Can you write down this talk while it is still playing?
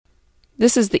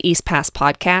This is the East Pass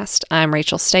Podcast. I'm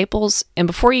Rachel Staples, and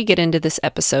before you get into this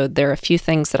episode, there are a few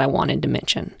things that I wanted to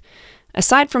mention.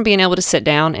 Aside from being able to sit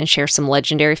down and share some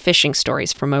legendary fishing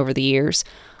stories from over the years,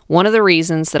 one of the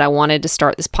reasons that I wanted to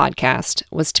start this podcast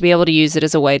was to be able to use it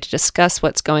as a way to discuss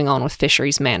what's going on with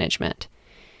fisheries management.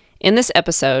 In this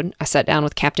episode, I sat down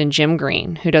with Captain Jim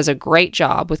Green, who does a great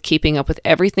job with keeping up with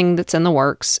everything that's in the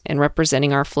works and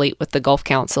representing our fleet with the Gulf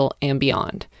Council and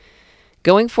beyond.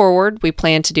 Going forward, we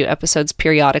plan to do episodes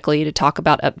periodically to talk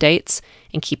about updates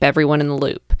and keep everyone in the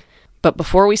loop. But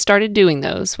before we started doing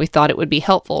those, we thought it would be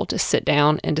helpful to sit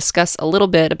down and discuss a little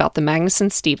bit about the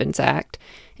Magnuson-Stevens Act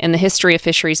and the history of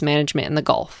fisheries management in the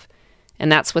Gulf.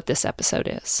 And that's what this episode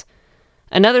is.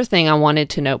 Another thing I wanted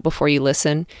to note before you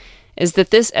listen is that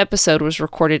this episode was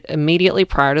recorded immediately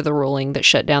prior to the ruling that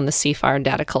shut down the Seafire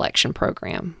Data Collection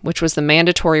Program, which was the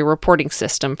mandatory reporting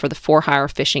system for the for-hire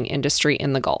fishing industry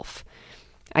in the Gulf.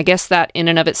 I guess that in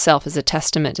and of itself is a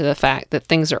testament to the fact that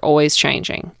things are always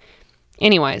changing.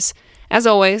 Anyways, as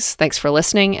always, thanks for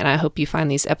listening, and I hope you find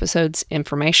these episodes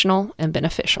informational and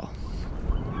beneficial.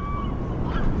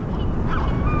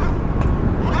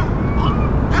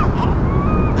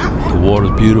 The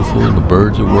water's beautiful, the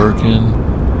birds are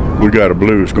working. We got a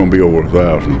blue, it's going to be over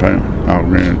 1,000 pounds, I'll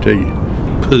guarantee you.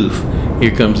 Poof,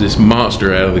 here comes this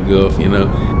monster out of the Gulf, you know.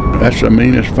 That's the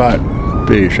meanest fight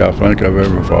fish I think I've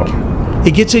ever fought.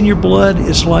 It gets in your blood.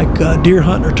 It's like deer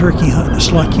hunting or turkey hunting.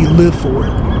 It's like you live for it.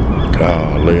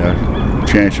 Golly,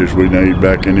 chances we made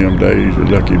back in them days, we're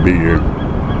lucky to be here.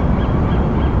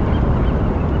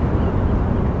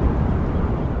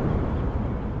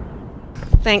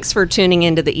 Thanks for tuning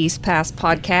into the East Pass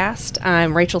Podcast.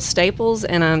 I'm Rachel Staples,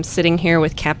 and I'm sitting here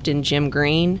with Captain Jim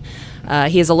Green.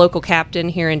 He is a local captain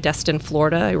here in Destin,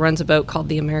 Florida. He runs a boat called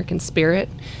the American Spirit,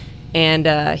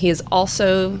 and he is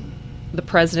also the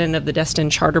president of the Destin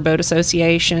Charter Boat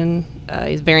Association.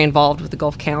 He's very involved with the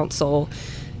Gulf Council,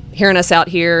 hearing us out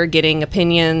here, getting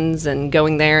opinions and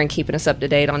going there and keeping us up to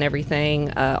date on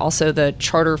everything. Also the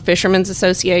Charter Fishermen's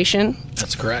Association.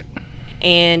 That's correct.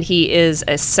 And he is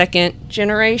a second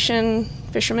generation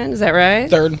fisherman, is that right?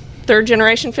 Third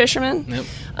generation fisherman?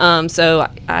 Yep. So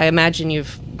I imagine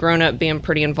you've grown up being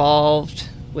pretty involved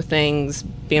with things,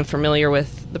 being familiar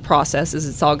with the processes,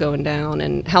 it's all going down.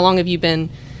 And how long have you been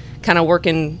kind of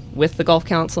working with the Gulf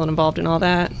Council and involved in all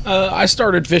that? I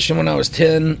started fishing when I was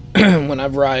 10.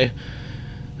 Whenever I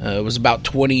was about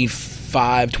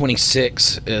 25,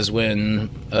 26 is when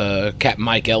Captain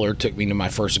Mike Eller took me to my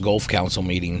first Gulf Council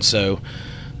meeting. So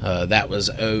that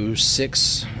was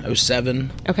 06,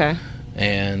 07. Okay.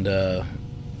 And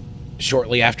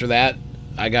shortly after that,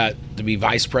 I got to be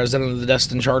vice president of the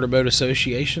Destin Charter Boat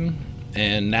Association.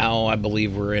 And now I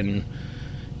believe we're in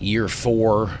year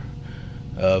 4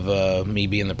 of me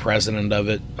being the president of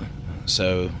it.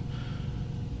 So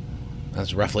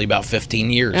that's roughly about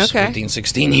 15 years, okay. 15,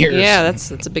 16 years. Yeah,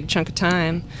 that's a big chunk of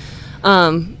time.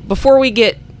 Before we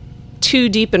get too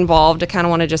deep involved, I kind of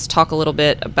want to just talk a little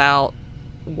bit about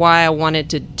why I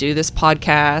wanted to do this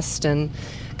podcast and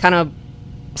kind of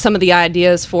some of the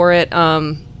ideas for it.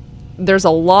 There's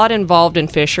a lot involved in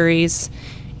fisheries,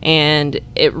 and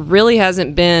it really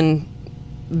hasn't been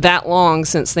that long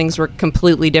since things were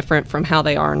completely different from how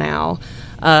they are now.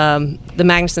 The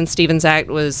Magnuson-Stevens Act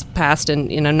was passed in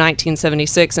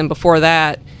 1976, and before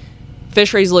that,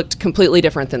 fisheries looked completely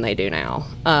different than they do now.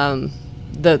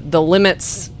 The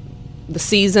limits, the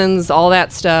seasons, all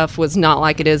that stuff was not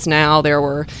like it is now. There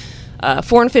were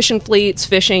foreign fishing fleets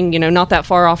fishing, not that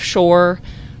far offshore,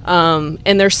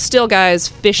 and there's still guys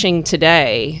fishing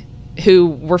today who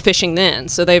were fishing then.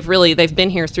 So they've been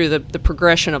here through the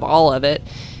progression of all of it.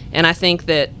 And I think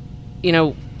that,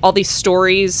 all these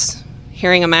stories,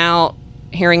 hearing them out,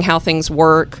 hearing how things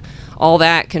work, all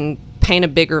that can paint a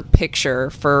bigger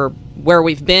picture for where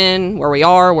we've been, where we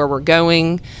are, where we're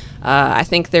going. I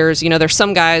think there's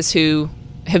some guys who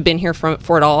have been here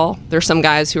for it all. There's some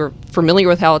guys who are familiar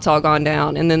with how it's all gone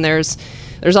down. And then there's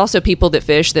also people that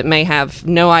fish that may have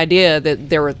no idea that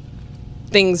there were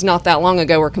things not that long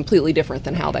ago were completely different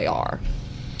than how they are.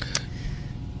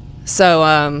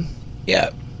 So, yeah.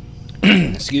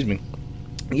 Excuse me.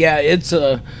 Yeah,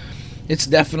 it's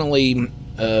definitely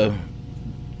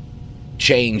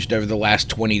changed over the last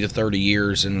 20 to 30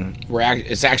 years, and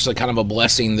it's actually kind of a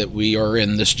blessing that we are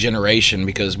in this generation,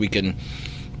 because we can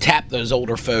tap those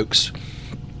older folks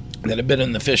that have been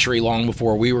in the fishery long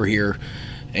before we were here,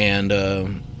 and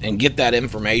get that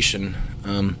information.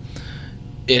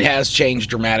 It has changed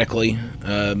dramatically.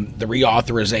 The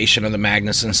reauthorization of the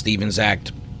Magnuson-Stevens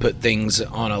Act put things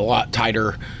on a lot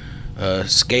tighter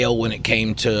scale when it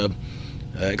came to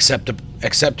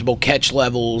acceptable catch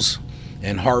levels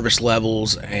harvest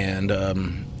levels,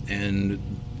 and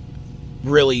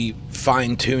really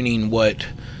fine tuning what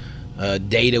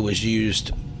data was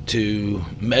used to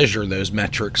measure those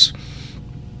metrics.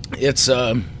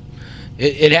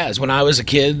 It has. When I was a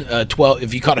kid,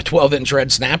 if you caught a 12-inch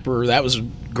red snapper, that was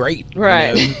great.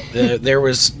 Right. There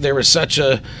was such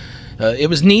a it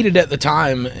was needed at the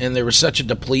time, and there was such a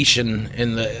depletion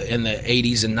in the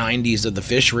 80s and 90s of the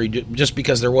fishery, just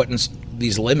because there wasn't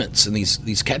these limits and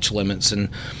these catch limits, and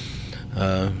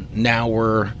now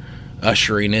we're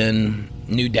ushering in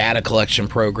new data collection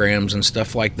programs and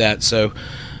stuff like that. So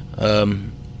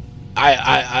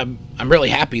I'm really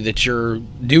happy that you're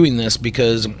doing this,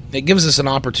 because it gives us an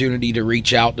opportunity to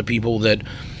reach out to people that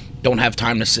don't have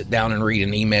time to sit down and read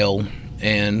an email.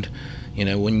 And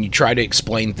when you try to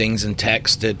explain things in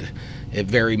text, it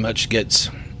very much gets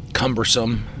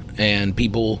cumbersome, and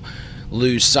people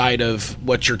lose sight of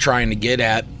what you're trying to get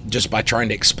at just by trying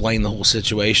to explain the whole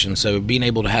situation. So being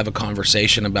able to have a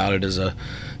conversation about it is a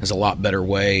lot better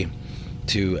way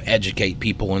to educate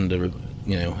people into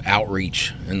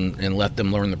outreach and let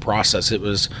them learn the process. It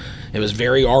was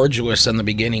very arduous in the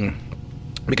beginning,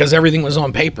 because everything was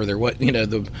on paper. There was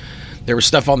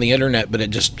stuff on the internet, but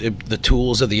the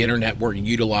tools of the internet weren't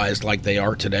utilized like they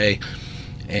are today.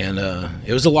 And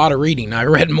it was a lot of reading. I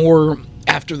read more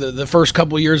after the first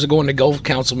couple of years of going to Gulf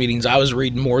Council meetings. I was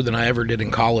reading more than I ever did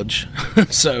in college.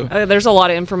 So there's a lot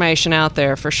of information out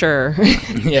there for sure.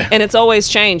 Yeah. And it's always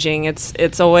changing.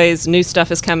 It's always new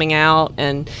stuff is coming out.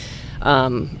 And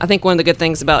I think one of the good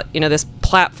things about this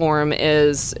platform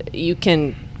is you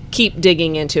can keep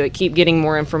digging into it, keep getting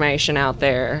more information out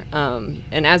there,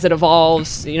 and as it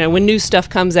evolves, when new stuff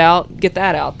comes out, get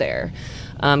that out there,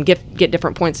 get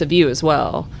different points of view as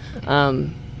well.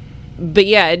 But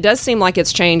yeah, it does seem like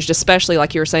it's changed, especially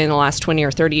like you were saying, in the last 20 or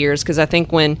 30 years, because I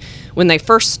think when they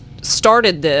first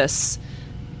started this,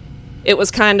 it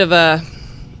was kind of the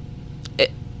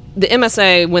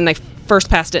MSA, when they first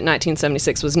passed it in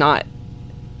 1976, was not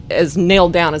as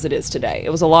nailed down as it is today.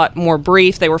 It was a lot more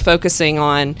brief. They were focusing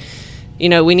on,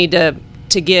 we need to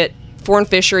get foreign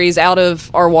fisheries out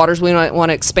of our waters. We want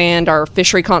to expand our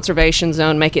fishery conservation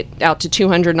zone, make it out to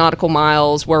 200 nautical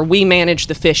miles where we manage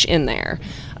the fish in there.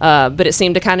 But it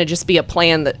seemed to kind of just be a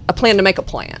plan to make a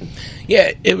plan.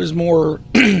 Yeah, it was more,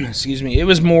 excuse me, it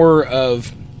was more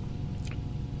of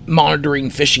monitoring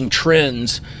fishing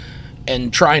trends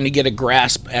and trying to get a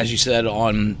grasp, as you said,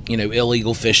 on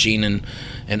illegal fishing and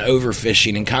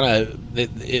overfishing, and kind of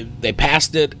they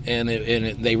passed it, and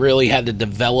they really had to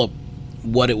develop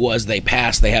what it was they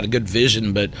passed. They had a good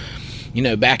vision, but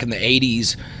back in the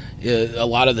 80s, a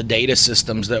lot of the data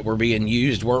systems that were being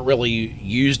used weren't really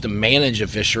used to manage a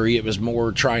fishery. It was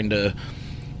more trying to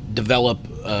develop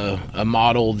a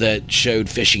model that showed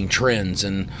fishing trends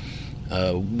and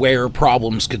where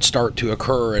problems could start to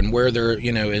occur, and where they're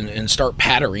and start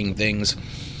patterning things.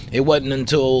 It wasn't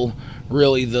until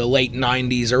really the late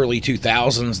 90s, early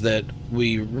 2000s that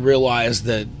we realized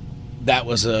that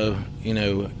was it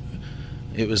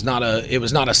was not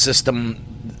a system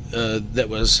that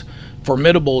was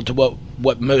formidable to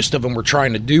what most of them were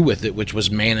trying to do with it, which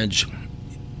was manage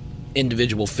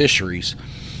individual fisheries.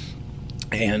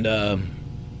 And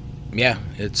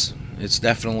it's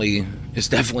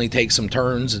definitely takes some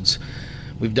turns. It's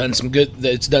done some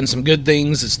good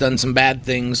things. It's done some bad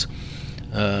things.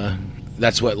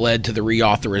 That's what led to the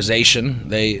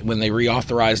reauthorization. When they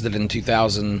reauthorized it in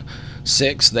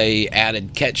 2006, they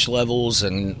added catch levels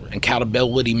and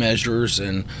accountability measures,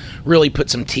 and really put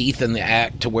some teeth in the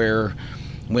act to where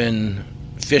when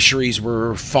fisheries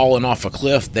were falling off a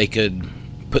cliff, they could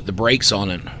put the brakes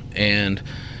on it. And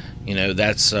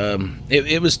that's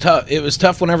it was tough. It was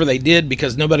tough whenever they did,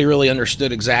 because nobody really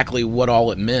understood exactly what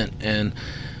all it meant, and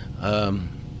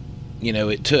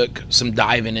it took some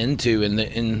diving into,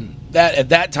 and that at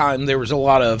that time there was a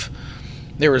lot of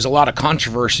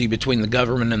controversy between the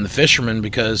government and the fishermen,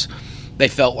 because they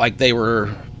felt like they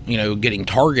were getting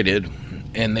targeted,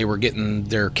 and they were getting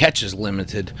their catches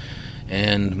limited,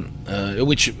 and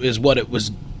which is what it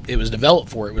was developed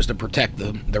for. It was to protect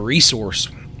the resource,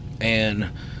 and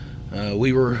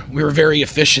we were very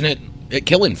efficient at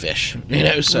killing fish,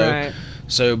 so Right.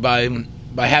 So by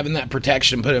having that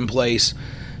protection put in place,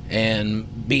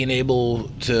 and being able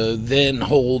to then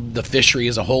hold the fishery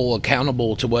as a whole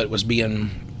accountable to what was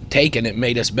being taken, it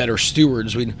made us better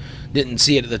stewards. We didn't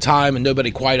see it at the time, and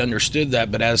nobody quite understood that,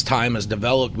 but as time has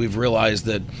developed, we've realized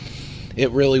that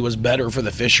it really was better for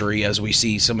the fishery as we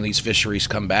see some of these fisheries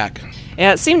come back.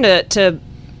 Yeah, it seemed to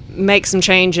make some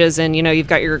changes, and you've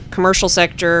got your commercial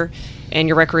sector and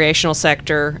your recreational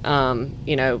sector.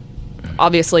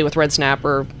 Obviously with Red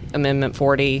Snapper Amendment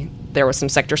 40, there was some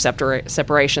sector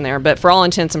separation there. But for all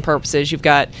intents and purposes, you've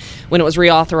got, when it was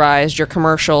reauthorized, your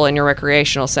commercial and your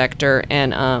recreational sector,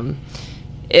 and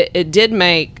it did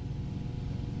make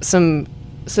some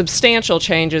substantial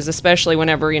changes, especially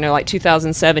whenever, like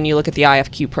 2007, you look at the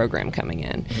IFQ program coming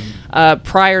in.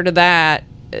 Prior to that,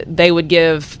 they would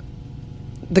give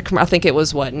I think it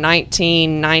was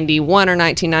 1991 or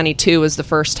 1992 was the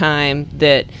first time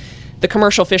that the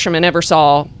commercial fishermen ever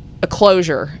saw a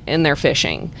closure in their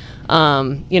fishing.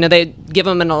 They'd give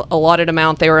them an allotted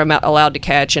amount they were allowed to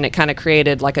catch, and it kind of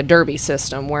created like a derby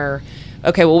system where,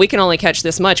 okay, well, we can only catch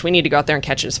this much. We need to go out there and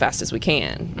catch it as fast as we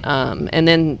can. And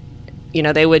then,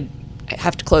 they would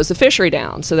have to close the fishery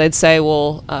down. So they'd say,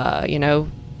 well,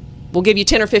 we'll give you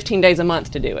 10 or 15 days a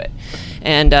month to do it.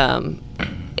 And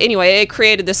anyway, it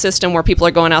created this system where people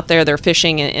are going out there, they're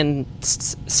fishing in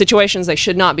situations they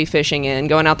should not be fishing in,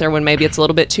 going out there when maybe it's a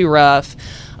little bit too rough.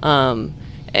 And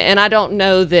I don't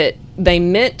know that they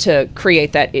meant to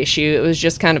create that issue. It was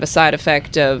just kind of a side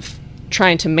effect of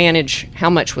trying to manage how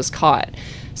much was caught.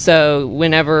 So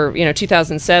whenever,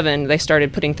 2007, they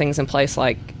started putting things in place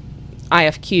like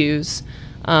IFQs,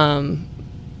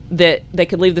 that they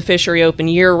could leave the fishery open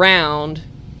year-round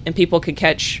and people could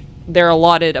catch their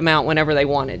allotted amount whenever they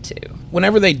wanted to.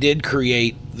 Whenever they did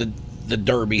create the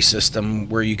derby system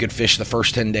where you could fish the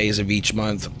first 10 days of each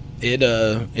month, it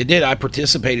did. I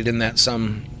participated in that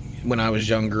some when I was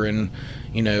younger, and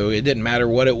it didn't matter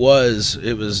what it was.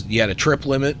 You had a trip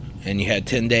limit and you had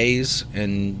 10 days,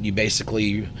 and you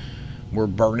basically were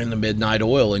burning the midnight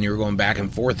oil, and you were going back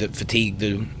and forth. It fatigued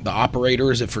the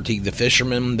operators, it fatigued the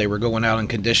fishermen. They were going out in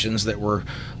conditions that were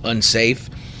unsafe.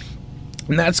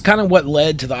 And that's kind of what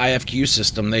led to the IFQ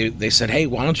system. They said, hey,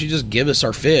 why don't you just give us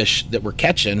our fish that we're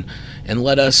catching and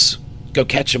let us go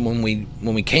catch them when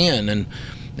we can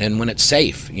and when it's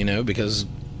safe, because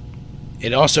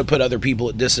it also put other people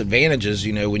at disadvantages.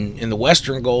 When in the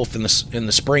Western Gulf in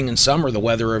the spring and summer, the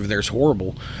weather over there is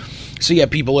horrible. So you have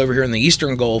people over here in the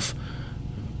Eastern Gulf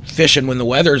fishing when the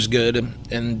weather's good,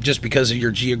 and just because of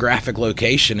your geographic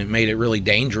location, it made it really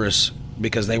dangerous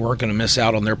because they weren't going to miss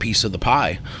out on their piece of the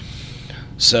pie.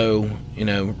 So,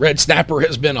 red snapper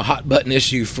has been a hot button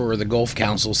issue for the Gulf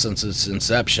Council since its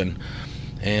inception.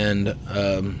 And,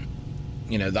 the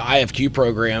IFQ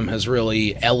program has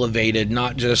really elevated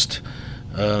not just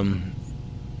the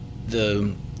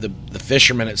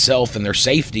fishermen itself and their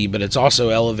safety, but it's also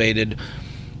elevated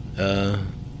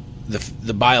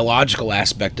the biological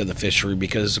aspect of the fishery,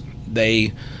 because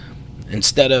they,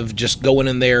 instead of just going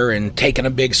in there and taking a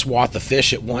big swath of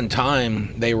fish at one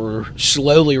time, they were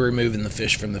slowly removing the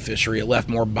fish from the fishery. It left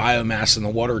more biomass in the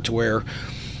water to where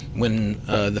when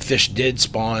the fish did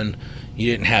spawn,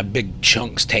 you didn't have big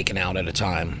chunks taken out at a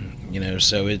time.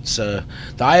 So it's the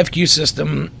IFQ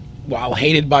system, while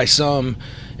hated by some,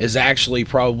 is actually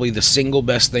probably the single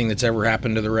best thing that's ever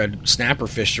happened to the red snapper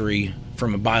fishery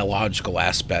from a biological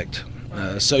aspect.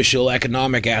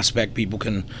 Socioeconomic aspect, people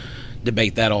can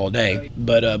debate that all day,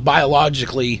 but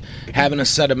biologically, having a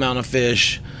set amount of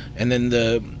fish, and then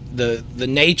the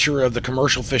nature of the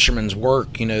commercial fishermen's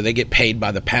work, they get paid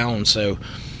by the pound, so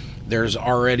there's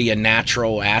already a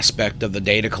natural aspect of the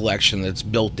data collection that's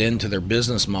built into their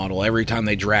business model. Every time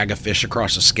they drag a fish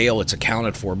across a scale, it's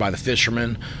accounted for by the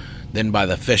fisherman, then by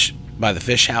the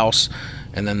fish house,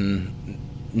 and then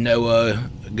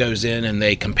NOAA goes in and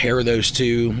they compare those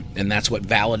two, and that's what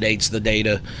validates the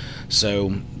data.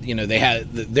 So they had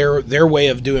their way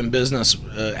of doing business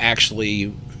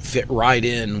actually fit right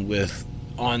in with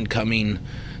oncoming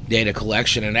data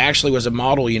collection, and actually was a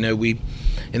model. We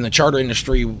in the charter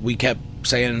industry, we kept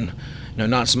saying,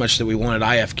 not so much that we wanted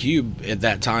IFQ at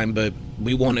that time, but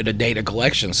we wanted a data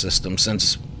collection system,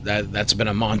 since that's been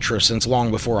a mantra since long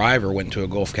before I ever went to a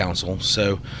Gulf Council.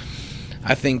 So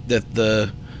I think that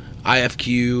the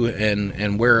IFQ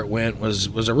and where it went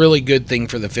was a really good thing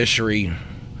for the fishery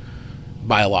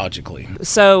biologically.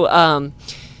 So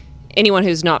anyone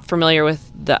who's not familiar with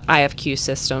the IFQ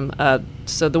system,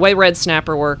 so the way red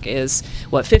snapper work is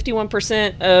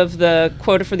 51% of the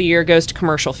quota for the year goes to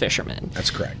commercial fishermen.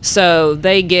 That's correct. So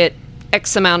they get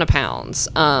X amount of pounds,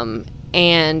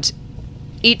 and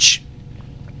each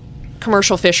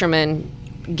commercial fisherman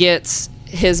gets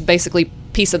his basically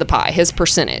piece of the pie, his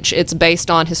percentage. It's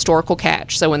based on historical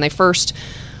catch. So when they first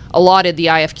allotted the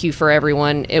IFQ for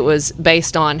everyone, it was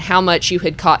based on how much you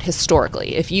had caught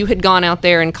historically. If you had gone out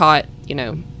there and caught,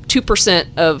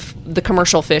 2% of the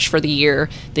commercial fish for the year,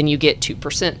 then you get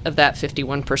 2% of that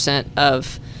 51%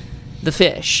 of the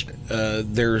fish.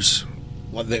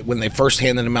 When they first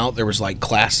handed them out, there was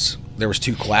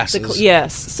two classes.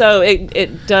 Yes, so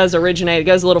it does originate. It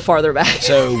goes a little farther back.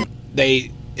 So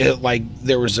like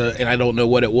there was and I don't know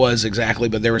what it was exactly,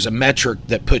 but there was a metric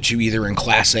that put you either in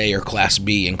Class A or Class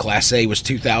B, and Class A was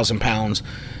 2,000 pounds,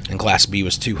 and Class B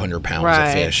was 200 pounds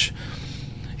of fish,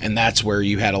 and that's where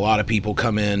you had a lot of people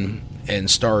come in and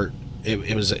start.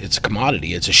 It's a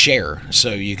commodity, it's a share,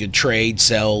 so you could trade,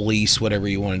 sell, lease, whatever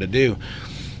you wanted to do,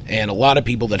 and a lot of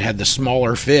people that had the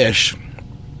smaller fish,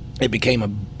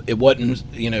 it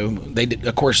wasn't, they did,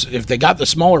 of course, if they got the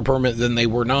smaller permit, then they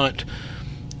were not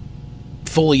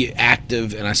fully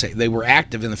active, and I say they were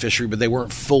active in the fishery, but they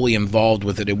weren't fully involved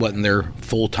with it. It wasn't their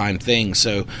full-time thing.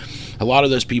 So a lot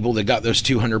of those people that got those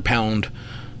 200-pound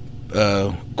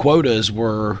quotas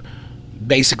were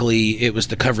basically, it was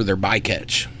to cover their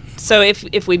bycatch. So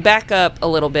if we back up a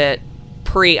little bit,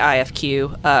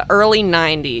 pre-IFQ, early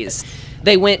 90s,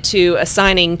 they went to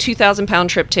assigning 2,000-pound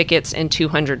trip tickets and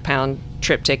 200-pound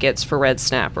trip tickets for red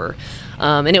snapper.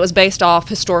 And it was based off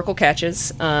historical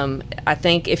catches. I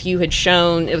think if you had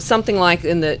shown, it was something like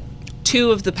in the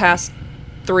 2 of the past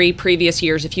 3 previous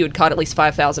years, if you had caught at least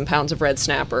 5,000 pounds of red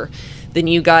snapper, then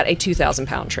you got a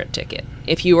 2,000-pound trip ticket.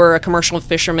 If you were a commercial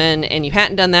fisherman and you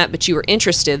hadn't done that, but you were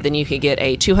interested, then you could get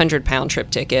a 200-pound trip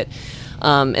ticket.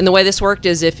 And the way this worked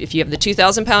is if you have the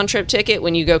 2,000-pound trip ticket,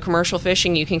 when you go commercial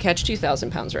fishing, you can catch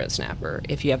 2,000 pounds red snapper.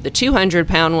 If you have the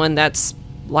 200-pound one, that's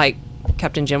like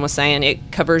Captain Jim was saying,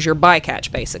 it covers your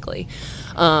bycatch, basically.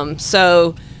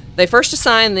 So they first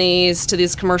assign these to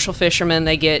these commercial fishermen.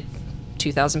 They get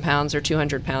 2,000 pounds or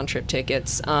 200-pound trip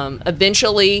tickets.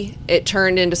 Eventually, it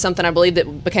turned into something, I believe,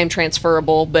 that became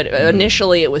transferable, but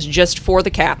initially it was just for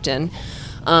the captain.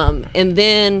 And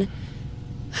then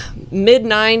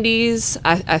mid-90s,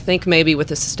 I think maybe with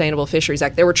the Sustainable Fisheries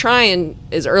Act, they were trying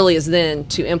as early as then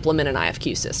to implement an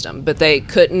IFQ system, but they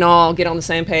couldn't all get on the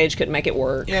same page, couldn't make it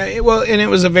work. Yeah, it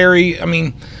was a very,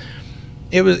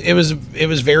 it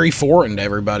was very foreign to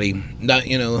everybody. Not,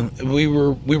 we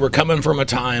were coming from a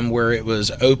time where it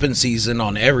was open season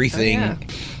on everything. Oh, yeah.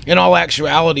 In all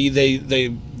actuality,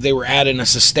 they were adding a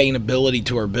sustainability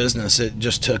to our business. It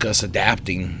just took us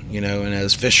adapting, and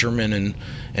as fishermen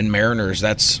and mariners,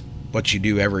 that's what you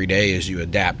do every day is you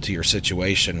adapt to your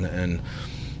situation. And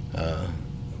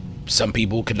some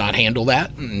people could not handle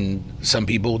that, and some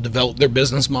people developed their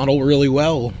business model really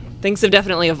well. Things have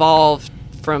definitely evolved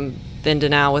from then to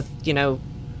now with,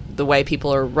 the way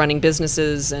people are running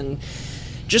businesses and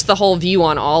just the whole view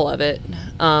on all of it.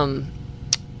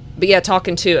 But yeah,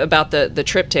 talking about the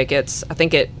trip tickets, I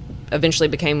think it eventually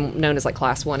became known as like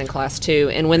Class 1 and Class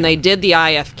 2. And when they did the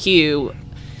IFQ,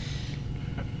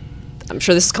 I'm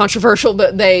sure this is controversial,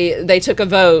 but they took a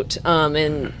vote,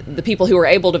 and the people who were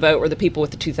able to vote were the people with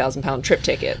the 2,000-pound trip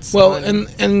tickets. Well, and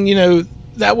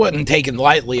that wasn't taken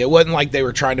lightly. It wasn't like they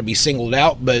were trying to be singled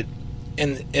out, but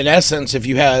in essence, if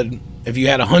you had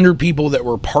 100 people that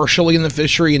were partially in the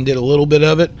fishery and did a little bit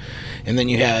of it, and then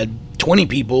you had 20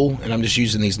 people, and I'm just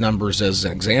using these numbers as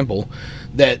an example,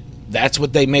 that's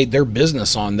what they made their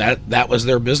business on. That was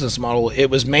their business model. It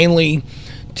was mainly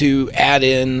to add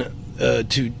in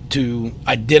to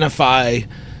identify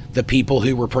the people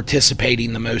who were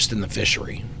participating the most in the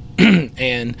fishery,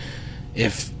 and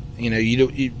if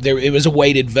it was a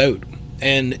weighted vote,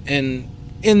 and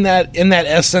in that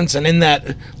essence and in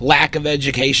that lack of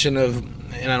education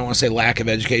and I don't want to say lack of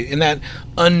education, in that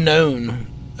unknown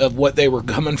of what they were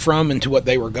coming from and to what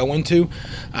they were going to,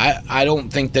 I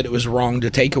don't think that it was wrong to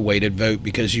take a weighted vote,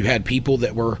 because you had people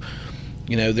that were,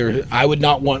 I would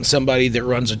not want somebody that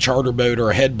runs a charter boat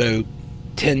or a head boat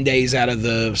 10 days out of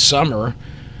the summer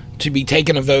to be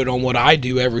taking a vote on what I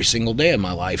do every single day of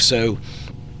my life. So,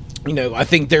 I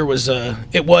think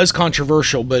it was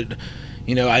controversial, but,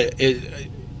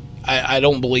 I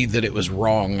don't believe that it was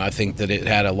wrong. I think that it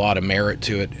had a lot of merit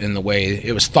to it in the way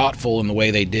it was thoughtful in the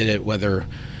way they did it, whether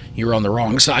you're on the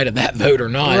wrong side of that vote or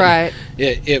not. Right.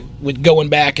 It with going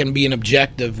back and being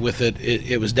objective with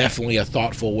it was definitely a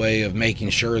thoughtful way of making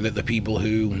sure that the people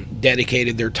who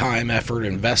dedicated their time, effort,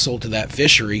 and vessel to that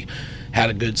fishery had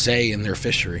a good say in their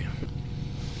fishery,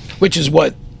 which is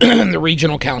what the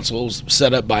regional councils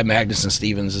set up by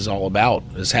Magnuson-Stevens is all about,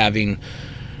 is having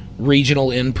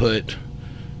regional input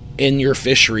in your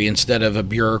fishery instead of a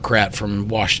bureaucrat from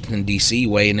Washington, D.C.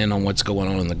 weighing in on what's going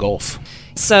on in the Gulf.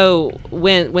 So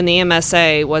when the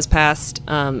MSA was passed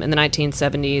in the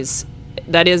 1970s,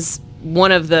 that is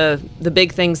one of the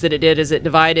big things that it did, is it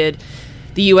divided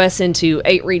the U.S. into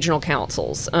 8 regional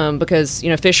councils, because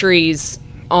fisheries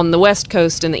on the West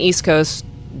Coast and the East Coast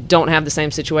don't have the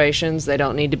same situations. They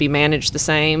don't need to be managed the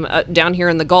same. Down here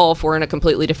in the Gulf, we're in a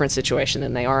completely different situation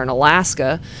than they are in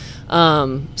Alaska.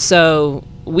 So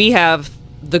we have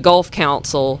the Gulf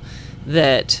Council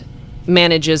that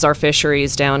manages our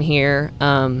fisheries down here.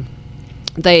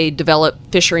 They develop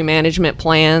fishery management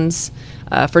plans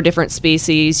for different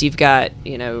species. You've got,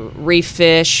 reef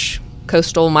fish,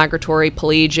 coastal migratory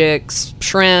pelagics,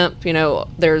 shrimp.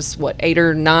 There's 8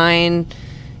 or 9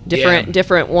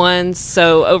 different ones.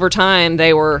 So over time,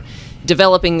 they were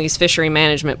developing these fishery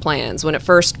management plans. When it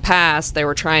first passed, they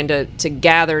were trying to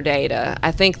gather data.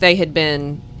 I think they had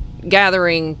been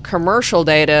gathering commercial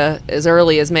data as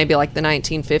early as maybe like the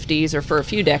 1950s, or for a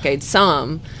few decades,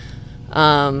 some.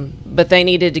 But they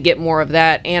needed to get more of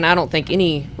that, and I don't think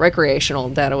any recreational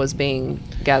data was being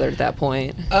gathered at that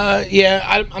point.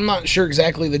 I'm not sure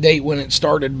exactly the date when it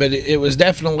started, but it was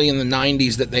definitely in the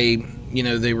 90s that they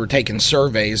were taking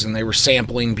surveys and they were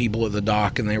sampling people at the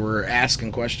dock and they were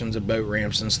asking questions of boat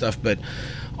ramps and stuff. But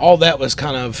all that was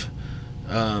kind of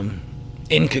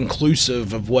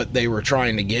inconclusive of what they were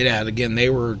trying to get at. Again, they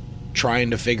were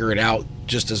trying to figure it out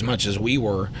just as much as we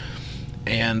were,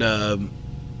 and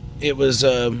it was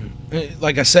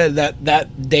like I said,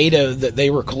 that data that they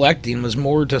were collecting was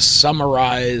more to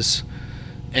summarize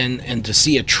and to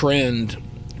see a trend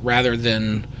rather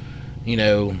than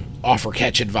offer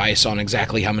catch advice on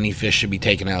exactly how many fish should be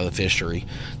taken out of the fishery.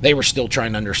 They were still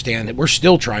trying to understand it. We're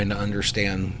still trying to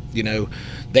understand.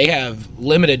 They have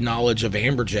limited knowledge of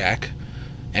amberjack,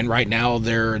 and right now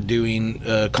they're doing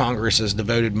Congress has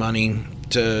devoted money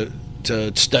to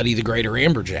study the greater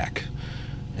amberjack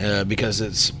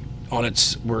because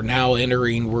we're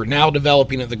now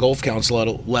developing at the Gulf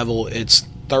Council level its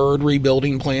third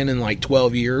rebuilding plan in like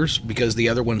 12 years because the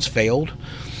other ones failed.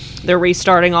 They're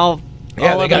restarting all.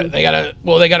 Yeah, they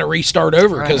got to restart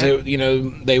over because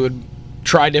Right. they would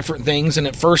try different things, and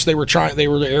at first they were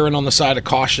erring on the side of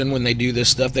caution when they do this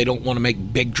stuff. They don't want to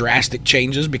make big drastic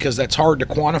changes because that's hard to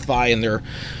quantify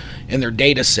in their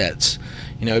data sets.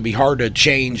 It'd be hard to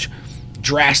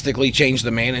drastically change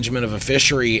the management of a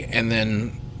fishery, and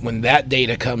then when that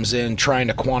data comes in, trying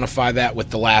to quantify that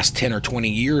with the last 10 or 20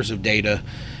 years of data,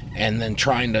 and then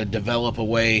trying to develop a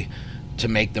way to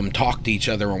make them talk to each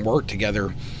other and work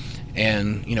together.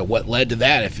 And what led to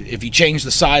that, if you change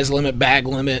the size limit, bag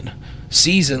limit,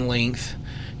 season length,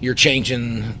 you're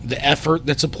changing the effort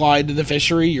that's applied to the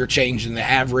fishery, you're changing the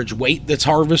average weight that's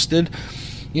harvested.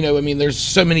 There's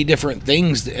so many different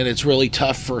things, and it's really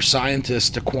tough for scientists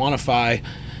to quantify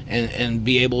and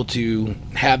be able to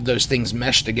have those things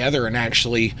mesh together and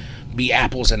actually be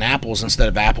apples and apples instead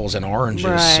of apples and oranges.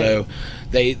 Right. So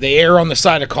they err on the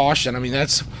side of caution.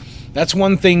 That's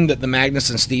one thing that the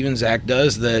Magnuson-Stevens Act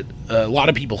does that a lot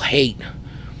of people hate,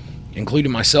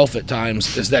 including myself at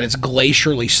times, is that it's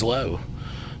glacially slow.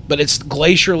 But it's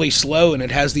glacially slow, and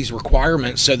it has these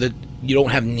requirements so that you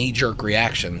don't have knee-jerk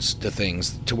reactions to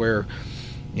things, to where,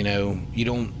 you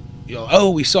don't,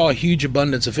 we saw a huge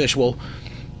abundance of fish. Well,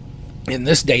 in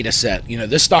this data set,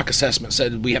 this stock assessment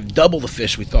said we have double the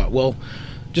fish we thought. Well,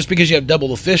 just because you have double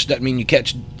the fish doesn't mean you get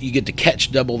to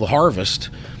catch double the harvest.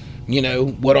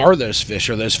 What are those fish?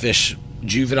 Are those fish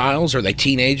juveniles? Are they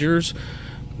teenagers?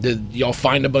 Did y'all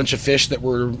find a bunch of fish that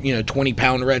were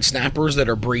 20-pound red snappers that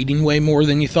are breeding way more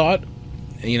than you thought?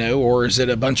 Or is it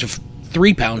a bunch of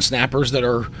 3-pound snappers that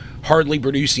are hardly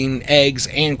producing eggs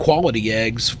and quality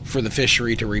eggs for the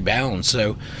fishery to rebound?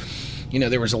 So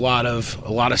there was a lot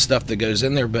of stuff that goes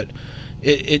in there, but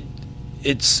it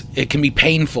can be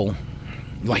painful.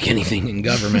 Like anything in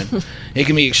government, it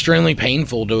can be extremely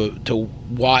painful to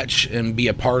watch and be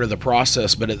a part of the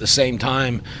process, but at the same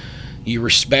time, you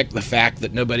respect the fact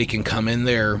that nobody can come in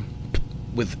there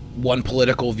with one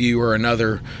political view or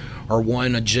another, or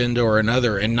one agenda or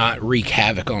another, and not wreak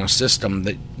havoc on a system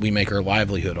that we make our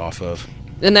livelihood off of.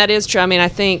 And that is true. I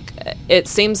think it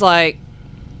seems like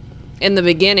in the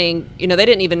beginning, they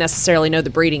didn't even necessarily know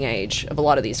the breeding age of a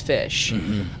lot of these fish.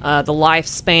 Mm-hmm. The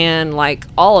lifespan, like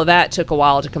all of that took a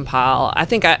while to compile. I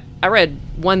think I read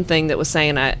one thing that was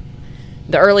saying that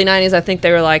the early 90s, I think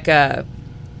they were like, the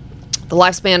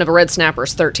lifespan of a red snapper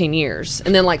is 13 years.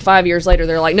 And then like 5 years later,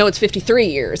 they're like, no, it's 53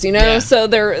 years, Yeah. So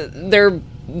they're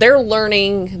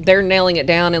learning, they're nailing it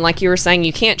down. And like you were saying,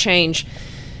 you can't change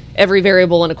every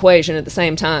variable in equation at the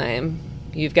same time.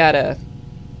 You've got to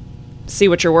see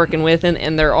what you're working with,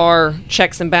 and there are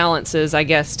checks and balances, I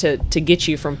guess, to get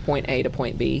you from point A to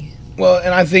point B. Well,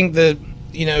 and I think that,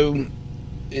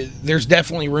 there's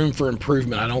definitely room for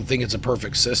improvement. I don't think it's a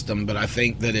perfect system, but I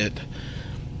think that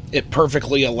it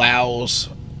perfectly allows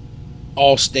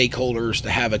all stakeholders to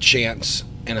have a chance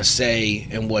and a say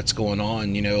in what's going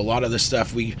on. A lot of the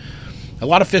stuff a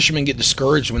lot of fishermen get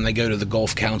discouraged when they go to the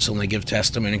Gulf Council and they give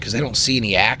testimony because they don't see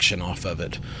any action off of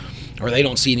it, or they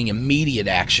don't see any immediate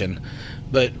action.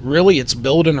 But really, it's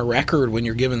building a record when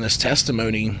you're giving this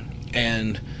testimony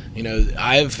and You know,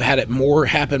 I've had it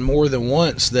happen more than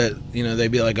once that, you know,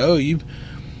 they'd be like, "Oh, you've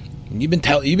been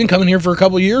coming here for a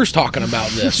couple of years talking about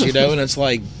this," you know, and it's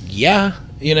like, yeah,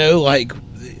 you know, like,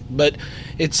 but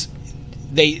it's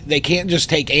they can't just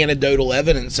take anecdotal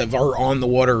evidence of our on the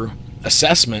water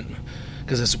assessment,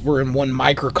 because we're in one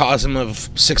microcosm of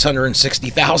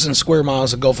 660,000 square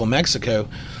miles of Gulf of Mexico,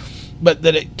 but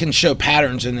that it can show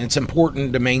patterns, and it's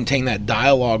important to maintain that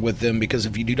dialogue with them, because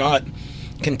if you do not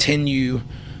continue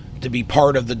to be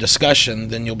part of the discussion,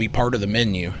 then you'll be part of the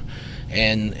menu,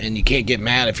 and you can't get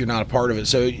mad if you're not a part of it.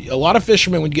 So a lot of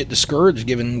fishermen would get discouraged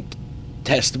giving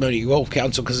testimony to Gulf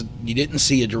Council because you didn't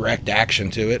see a direct action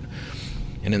to it.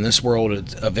 And in this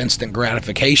world of instant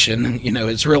gratification, you know,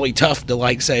 it's really tough to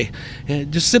like say,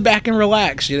 just sit back and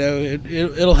relax. You know,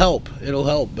 it'll help. It'll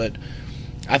help. But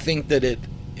I think that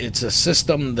it's a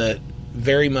system that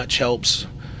very much helps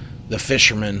the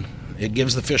fishermen. It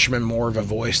gives the fishermen more of a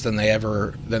voice than they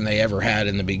ever had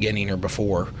in the beginning or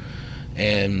before.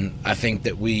 And I think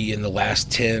that we, in the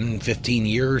last 10, 15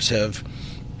 years, have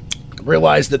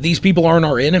realized that these people aren't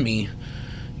our enemy.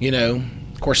 You know,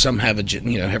 of course, some have,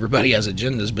 everybody has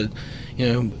agendas, but,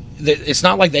 you know, it's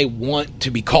not like they want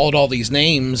to be called all these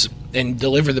names and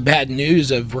deliver the bad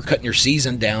news of we're cutting your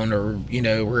season down, or, you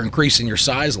know, we're increasing your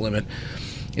size limit.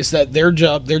 It's that their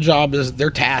job is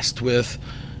they're tasked with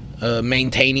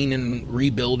maintaining and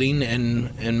rebuilding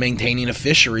and maintaining a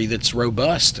fishery that's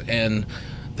robust, and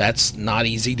that's not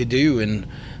easy to do. And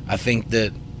I think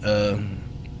that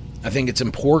it's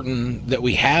important that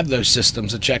we have those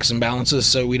systems of checks and balances,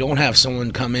 so we don't have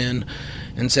someone come in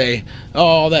and say,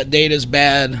 "Oh, that data's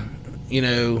bad, you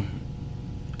know,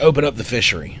 open up the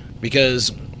fishery."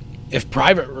 Because if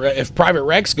private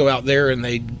wrecks go out there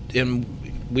and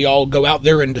we all go out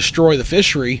there and destroy the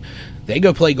fishery, they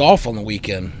go play golf on the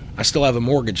weekend. I still have a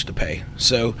mortgage to pay.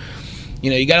 So, you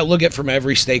know, you got to look at it from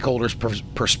every stakeholder's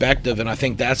perspective, and I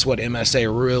think that's what MSA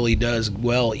really does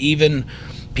well. Even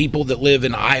people that live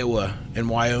in Iowa and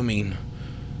Wyoming,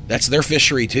 that's their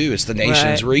fishery too. It's the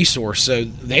nation's resource. So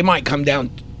they might come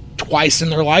down twice in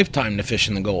their lifetime to fish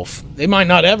in the Gulf. They might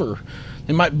not ever.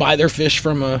 They might buy their fish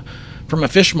from a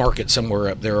fish market somewhere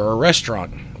up there, or a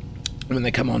restaurant when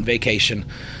they come on vacation.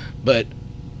 But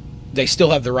they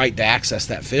still have the right to access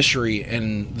that fishery,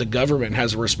 and the government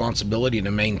has a responsibility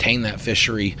to maintain that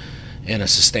fishery in a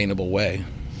sustainable way.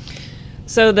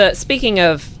 So speaking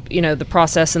of, you know, the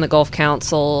process in the Gulf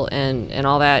Council and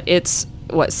all that, it's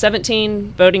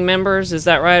 17 voting members, is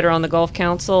that right, are on the Gulf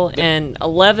Council? Yeah. And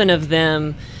 11 of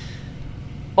them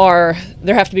there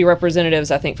have to be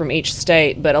representatives, I think, from each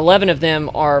state, but 11 of them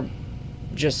are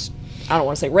just, I don't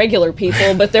want to say regular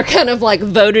people, but they're kind of like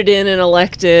voted in and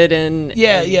elected.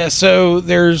 Yeah. So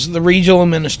there's the regional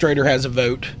administrator has a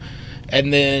vote,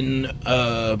 and then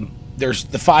there's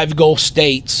the 5 Gulf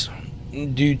states,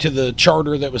 due to the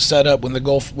charter that was set up when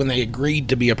they agreed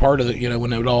to be a part of it, you know,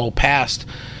 when it all passed,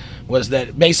 was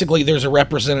that basically there's a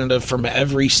representative from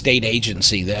every state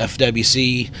agency, the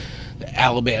FWC,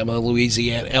 Alabama,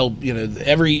 Louisiana, you know,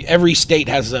 every state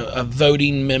has a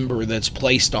voting member that's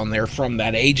placed on there from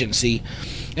that agency,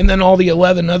 and then all the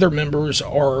 11 other members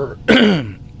are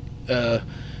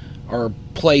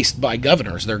placed by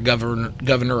governors. They're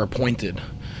governor appointed,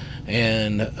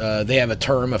 and they have a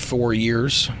term of 4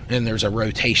 years, and there's a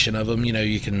rotation of them. You know,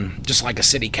 you can, just like a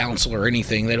city council or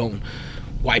anything, they don't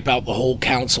wipe out the whole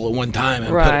council at one time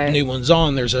and put new ones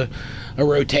on. There's a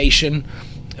rotation.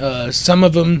 Some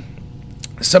of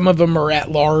them are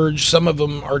at large. Some of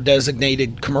them are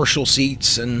designated commercial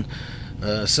seats, and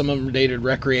some of them are designated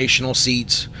recreational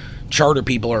seats. Charter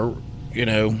people are, you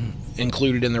know,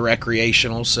 included in the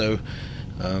recreational. So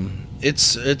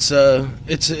it's a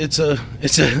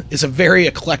very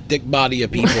eclectic body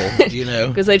of people, you know,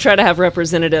 because they try to have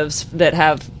representatives that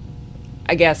have,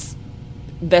 I guess,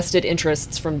 vested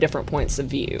interests from different points of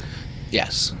view.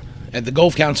 Yes. At the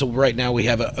Gulf Council right now, we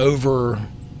have an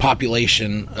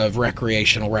overpopulation of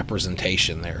recreational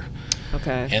representation there.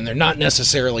 Okay. And they're not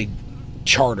necessarily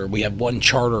charter. We have one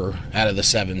charter out of the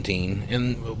 17,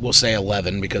 and we'll say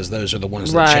 11 because those are the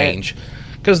ones that change.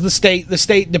 Because the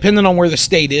state, depending on where the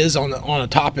state is on a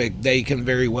topic, they can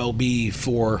very well be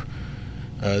for.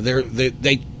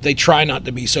 They try not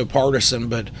to be so partisan,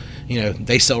 but you know,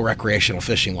 they sell recreational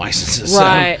fishing licenses,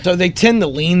 so they tend to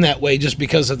lean that way just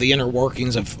because of the inner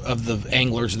workings of the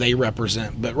anglers they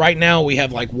represent. But right now we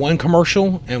have like one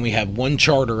commercial and we have one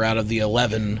charter out of the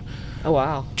 11. Oh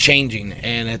wow! Changing,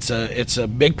 and it's a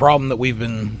big problem that we've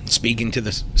been speaking to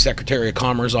the Secretary of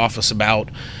Commerce office about,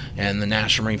 and the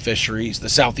National Marine Fisheries, the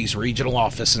Southeast Regional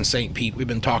Office in St. Pete. We've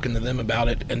been talking to them about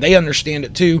it, and they understand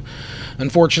it too.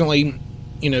 Unfortunately,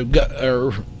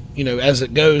 as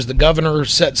it goes, the governor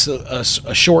sets a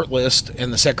short list,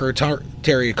 and the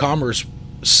Secretary of Commerce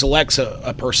selects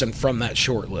a person from that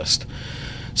short list.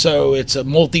 So it's a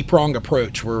multi-pronged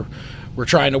approach. We're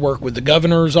trying to work with the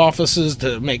governor's offices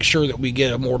to make sure that we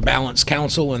get a more balanced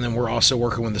council, and then we're also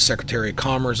working with the Secretary of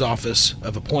Commerce office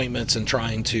of appointments and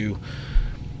trying to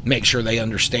make sure they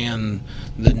understand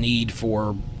the need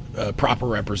for proper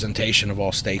representation of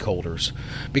all stakeholders.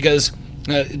 Because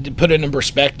to put it in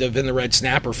perspective, in the red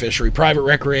snapper fishery, private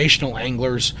recreational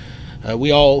anglers,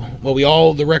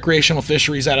 the recreational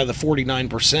fisheries out of the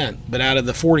 49%, but out of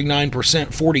the 49%,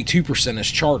 42%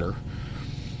 is charter.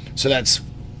 So that's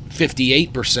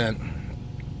 58%.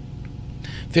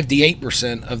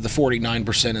 58% of the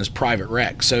 49% is private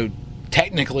rec. So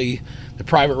technically, the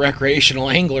private recreational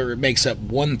angler makes up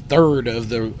 1/3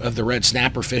 of the red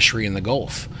snapper fishery in the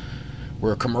Gulf,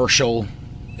 where commercial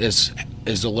is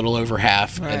a little over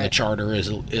half, right, and the charter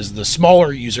is the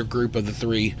smaller user group of the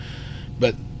three,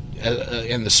 but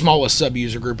and the smallest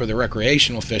sub-user group of the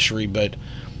recreational fishery. But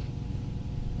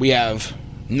we have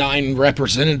 9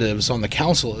 representatives on the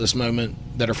council at this moment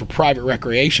that are for private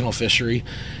recreational fishery,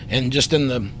 and just in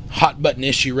the hot button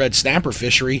issue red snapper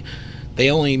fishery, they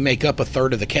only make up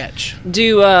 1/3 of the catch.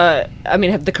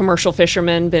 Have the commercial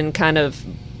fishermen been kind of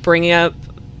bringing up,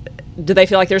 do they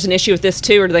feel like there's an issue with this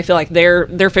too, or do they feel like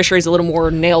their fishery is a little more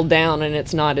nailed down and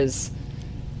it's not as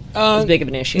big of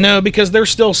an issue? No, because they're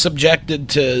still subjected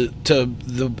to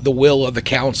the will of the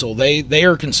council. They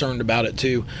are concerned about it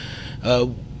too.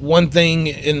 One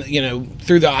thing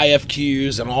through the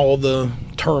IFQs and all the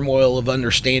turmoil of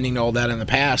understanding all that in the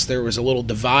past, there was a little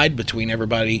divide between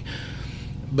everybody.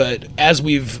 But as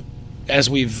we've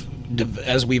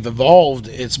evolved,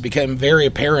 it's become very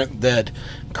apparent that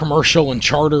commercial and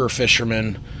charter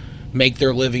fishermen make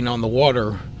their living on the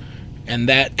water, and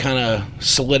that kind of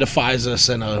solidifies us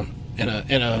in a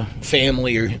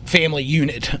family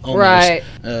unit almost. Right.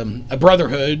 A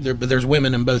brotherhood. There's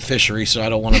women in both fisheries, so I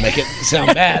don't want to make it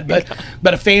sound bad,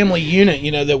 but a family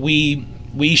unit. That we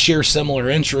share similar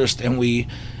interest,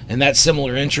 and that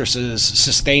similar interest is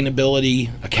sustainability,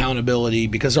 accountability,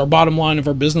 because our bottom line of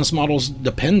our business models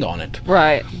depend on it.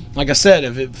 Right. Like I said,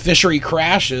 if a fishery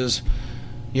crashes,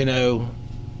 they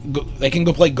can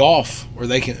go play golf, or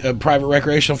a private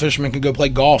recreational fisherman can go play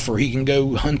golf, or he can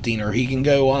go hunting, or he can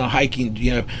go on a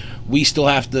hiking. We still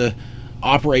have to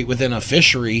operate within a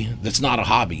fishery that's not a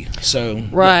hobby. So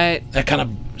right. that kind of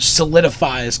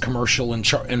solidifies commercial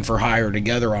and for hire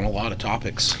together on a lot of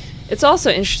topics. It's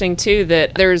also interesting too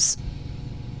that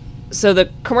the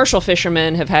commercial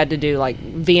fishermen have had to do like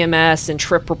VMS and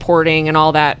trip reporting and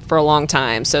all that for a long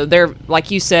time. So they're, like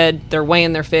you said, they're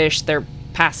weighing their fish, they're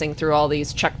passing through all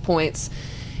these checkpoints.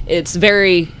 It's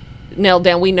very nailed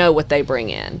down. We know what they bring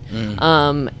in.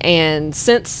 And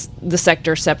since the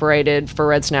sector separated for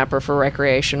red snapper, for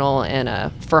recreational,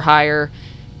 and for hire,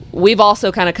 we've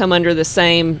also kind of come under the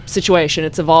same situation.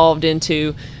 It's evolved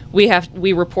into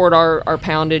we report our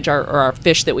poundage, our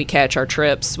fish that we catch, our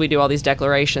trips. We do all these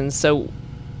declarations. So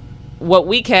what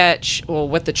we catch,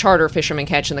 what the charter fishermen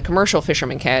catch and the commercial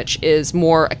fishermen catch, is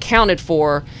more accounted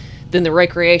for than the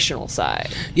recreational side.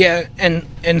 Yeah, and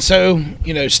so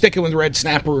sticking with red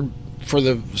snapper for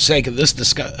the sake of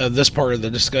this part of the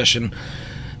discussion.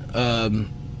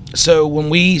 So when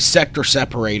we sector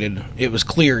separated, it was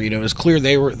clear.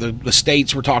 The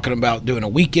states were talking about doing a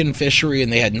weekend fishery,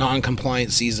 and they had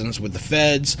non-compliant seasons with the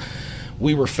feds.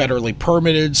 We were federally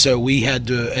permitted, so we had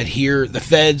to adhere. The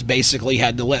feds basically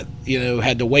had to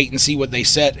wait and see what they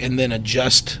set, and then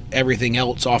adjust everything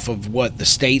else off of what the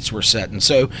states were setting.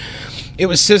 So it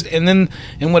was, and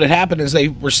what had happened is they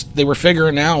were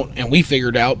figuring out, and we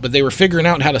figured out, but they were figuring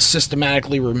out how to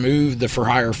systematically remove the for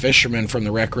hire fishermen from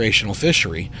the recreational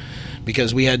fishery,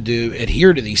 because we had to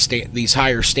adhere to these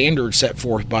higher standards set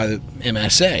forth by the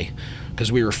MSA,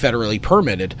 because we were federally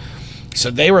permitted. So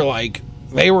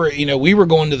we were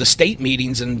going to the state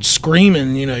meetings and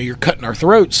screaming, you're cutting our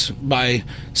throats by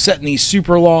setting these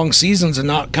super long seasons and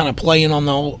not kind of playing on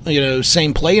the,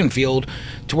 same playing field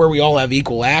to where we all have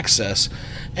equal access.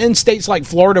 And states like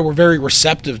Florida were very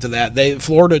receptive to that.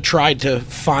 Florida tried to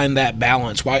find that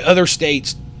balance, while other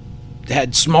states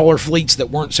had smaller fleets that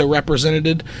weren't so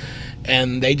represented,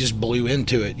 and they just blew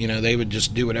into it. They would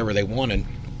just do whatever they wanted,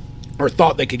 or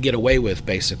thought they could get away with,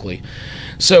 basically.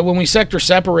 So when we sector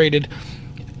separated,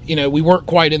 we weren't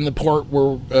quite in the part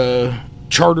where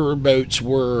charter boats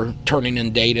were turning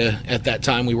in data at that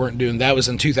time. We weren't doing that. Was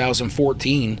in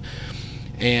 2014,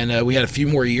 and we had a few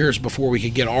more years before we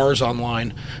could get ours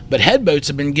online. But headboats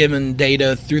have been given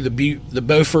data through the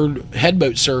Beaufort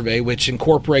Headboat Survey, which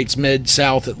incorporates Mid,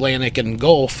 South Atlantic, and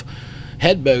Gulf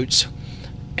headboats.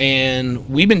 And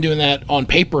we've been doing that on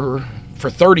paper for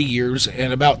 30 years.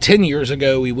 And about 10 years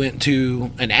ago, we went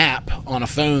to an app on a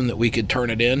phone that we could turn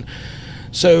it in.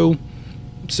 So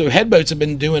headboats have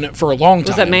been doing it for a long time.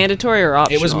 Was that mandatory or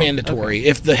optional? It was mandatory.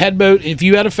 Okay. If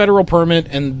you had a federal permit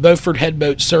and Beaufort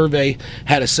Headboat Survey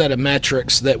had a set of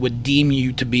metrics that would deem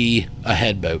you to be a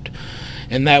headboat,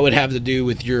 and that would have to do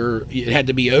with it had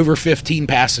to be over 15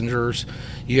 passengers.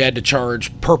 You had to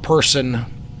charge per person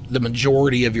the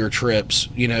majority of your trips.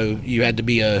 You had to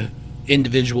be a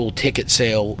individual ticket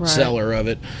seller of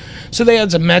it. So they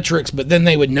had some metrics, but then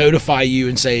they would notify you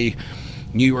and say,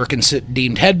 you were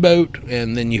deemed headboat,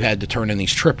 and then you had to turn in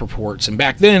these trip reports. And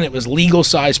back then, it was legal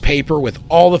size paper with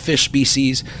all the fish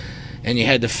species, and you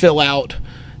had to fill out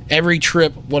every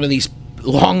trip one of these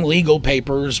long legal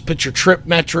papers, put your trip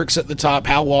metrics at the top,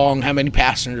 how long, how many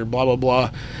passengers, blah, blah,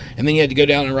 blah. And then you had to go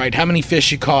down and write how many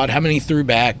fish you caught, how many threw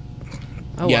back,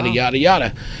 yada, yada,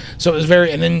 yada. So it was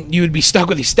and then you would be stuck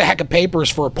with a stack of papers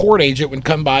for a port agent would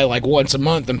come by like once a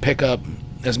month and pick up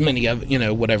as many of,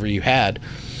 whatever you had.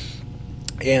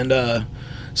 And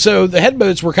so the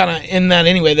headboats were kind of in that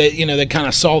anyway. They kind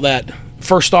of saw that.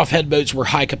 First off, headboats were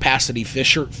high capacity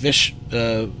fishing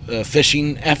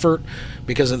effort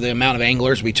because of the amount of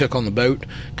anglers we took on the boat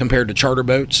compared to charter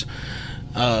boats.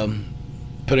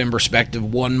 Put in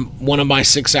perspective, one of my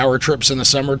 6-hour trips in the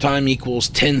summertime equals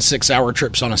 10 6-hour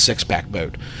trips on a 6-pack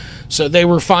boat. So they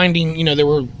were finding,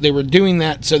 they were doing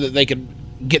that so that they could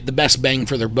get the best bang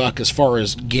for their buck as far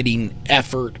as getting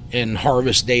effort and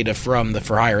harvest data from the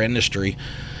for-hire industry.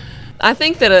 I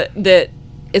think that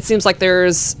it seems like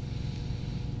there's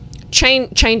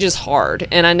change is hard,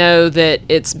 and I know that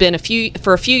it's been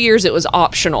for a few years it was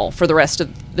optional for the rest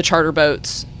of the charter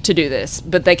boats to do this,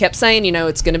 but they kept saying,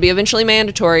 it's going to be eventually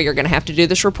mandatory. You're going to have to do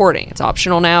this reporting. It's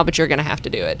optional now, but you're going to have to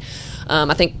do it.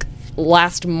 I think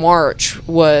last March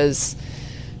was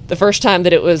the first time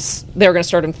that they were going to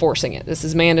start enforcing it. This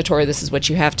is mandatory. This is what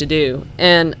you have to do.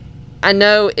 And I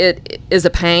know it is a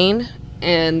pain,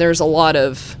 and there's a lot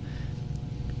of,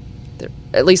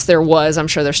 at least there was, I'm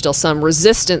sure there's still some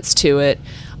resistance to it.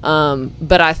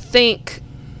 But I think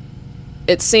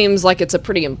it seems like it's a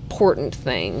pretty important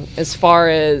thing as far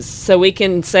as, so we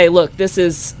can say, look, this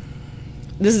is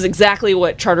exactly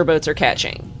what charter boats are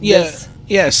catching.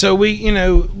 Yeah, so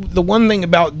the one thing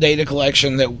about data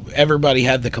collection that everybody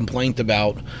had the complaint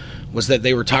about was that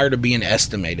they were tired of being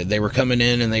estimated. They were coming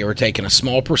in and they were taking a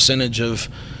small percentage of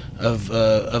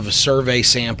a survey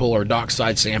sample or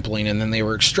dockside sampling, and then they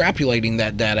were extrapolating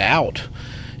that data out.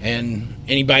 And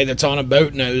anybody that's on a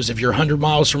boat knows if you're 100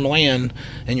 miles from land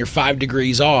and you're 5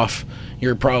 degrees off,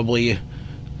 you're probably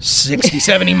 60,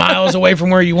 70 miles away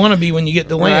from where you want to be when you get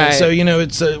to land. Right. So,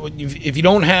 it's if you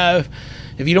don't have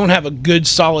a good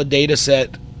solid data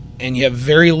set and you have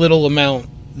very little amount,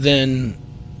 then,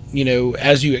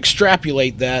 as you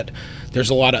extrapolate that,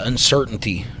 there's a lot of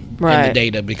uncertainty in the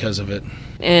data because of it.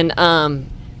 And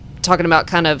talking about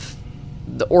kind of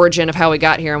the origin of how we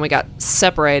got here and we got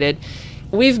separated,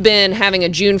 we've been having a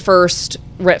June 1st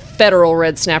federal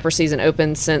red snapper season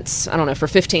open since, I don't know, for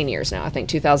 15 years now. I think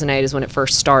 2008 is when it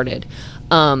first started.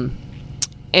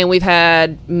 And we've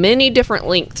had many different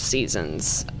length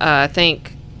seasons. I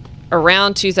think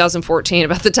around 2014,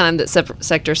 about the time that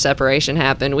sector separation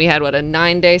happened, we had, a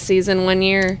 9-day season one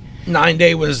year?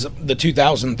 9-day was the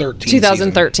 2013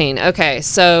 2013, season. Okay.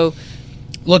 So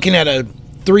looking at a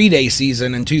 3-day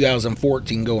season in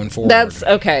 2014 going forward. That's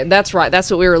okay. That's right. That's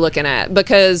what we were looking at,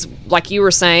 because like you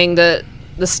were saying, the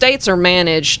states are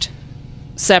managed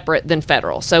separate than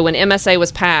federal. So when MSA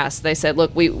was passed, they said,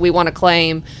 look, we want to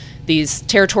claim these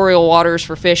territorial waters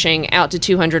for fishing out to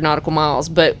 200 nautical miles,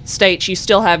 but states, you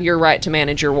still have your right to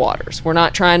manage your waters. We're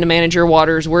not trying to manage your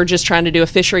waters. We're just trying to do a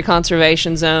fishery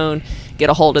conservation zone, get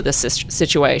a hold of this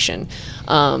situation.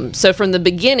 So from the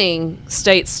beginning,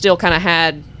 states still kind of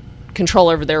had control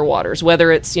over their waters,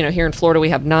 whether it's, here in Florida we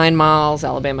have 9 miles,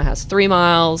 Alabama has 3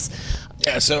 miles.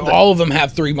 Yeah, so all of them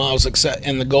have 3 miles except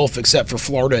in the Gulf, except for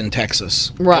Florida and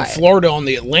Texas. Right. And Florida on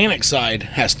the Atlantic side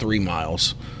has 3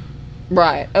 miles.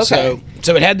 Right. Okay.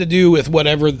 So it had to do with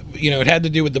whatever, it had to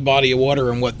do with the body of water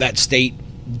and what that state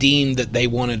deemed that they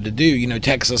wanted to do.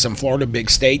 Texas and Florida, big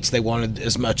states, they wanted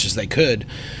as much as they could,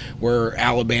 where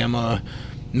Alabama,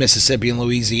 Mississippi, and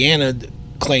Louisiana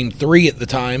claimed 3 at the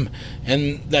time.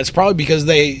 And that's probably because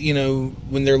they,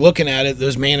 when they're looking at it,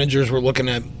 those managers were looking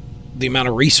at the amount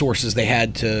of resources they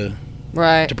had to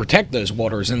protect those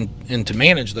waters and to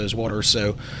manage those waters.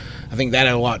 So I think that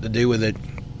had a lot to do with it.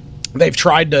 They've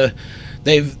tried to,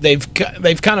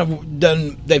 they've kind of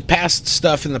done, they've passed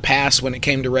stuff in the past when it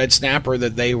came to red snapper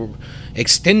that they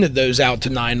extended those out to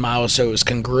 9 miles, so it was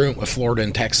congruent with Florida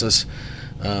and Texas.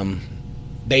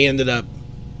 They ended up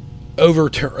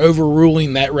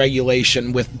overruling that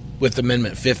regulation with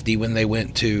Amendment 50 when they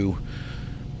went to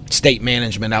state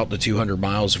management out to 200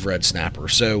 miles of red snapper.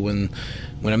 So when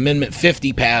Amendment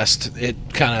 50 passed, it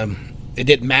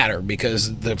didn't matter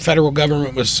because the federal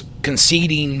government was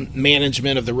conceding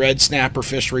management of the red snapper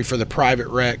fishery for the private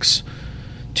wrecks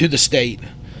to the state.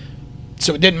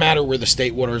 So it didn't matter where the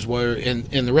state waters were.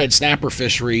 In the red snapper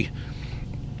fishery,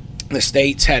 the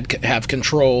states have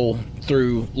control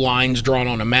through lines drawn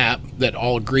on a map that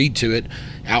all agreed to it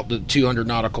out to 200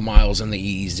 nautical miles in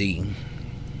the EEZ.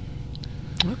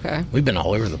 Okay. We've been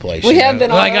all over the place. We have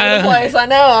been all over the place. I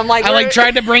know. I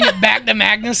tried to bring it back to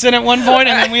Magnuson at one point,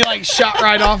 and then we shot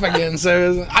right off again.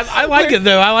 So I like it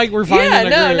though. I like we're finding a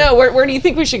groove. No. Where do you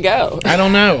think we should go? I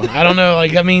don't know.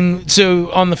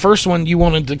 So on the first one, you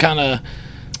wanted to kind of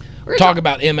talk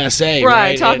about MSA,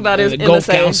 right? Talk about the MSA. Gulf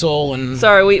Council and.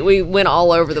 Sorry, we went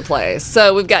all over the place.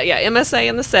 So we've got MSA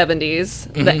in the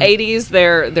 70s, the 80s.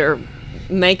 They're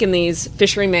making these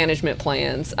fishery management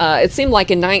plans. It seemed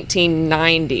like in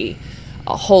 1990,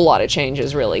 a whole lot of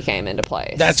changes really came into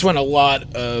place. That's when a lot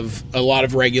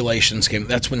of regulations came.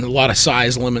 That's when a lot of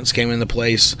size limits came into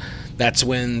place. That's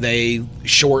when they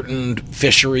shortened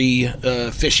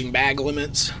fishing bag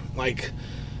limits.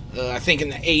 I think in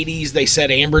the 80s they said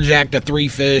amberjack to 3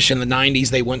 fish. In the 90s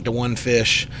they went to 1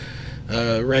 fish.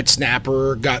 Red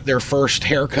snapper got their first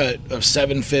haircut of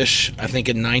 7 fish, I think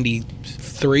in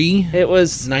 93. It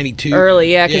was 92 early,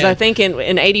 because I think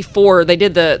in 84 they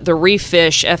did the reef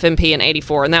fish FMP in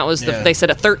 84, and that was they said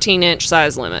a 13-inch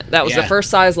size limit. That was the first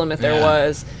size limit there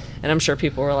was, and I'm sure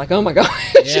people were like, oh my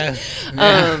gosh.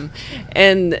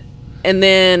 And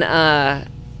then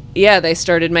they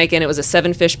started making, it was a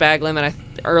 7 fish bag limit,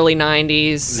 early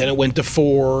 90s. Then it went to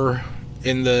 4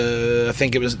 in I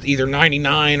think it was either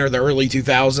 99 or the early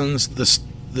 2000s.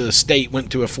 The state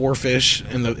went to a 4 fish,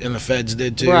 and the feds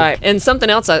did too. Right. And something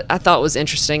else I thought was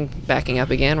interesting, backing up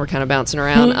again, we're kind of bouncing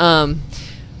around.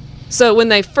 So when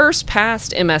they first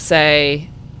passed MSA,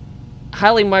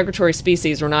 highly migratory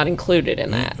species were not included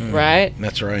in that, right?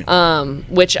 That's right.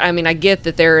 Which, I get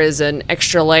that there is an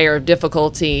extra layer of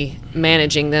difficulty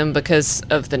managing them because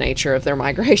of the nature of their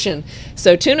migration.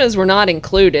 So tunas were not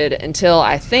included until,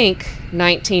 I think,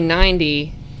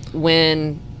 1990,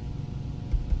 when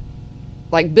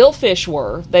billfish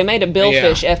were. They made a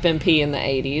billfish FMP in the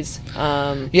 80s.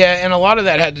 And a lot of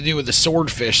that had to do with the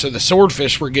swordfish. So the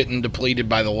swordfish were getting depleted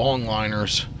by the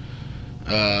longliners.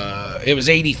 It was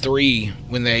 83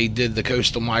 when they did the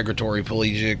coastal migratory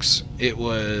pelagics. It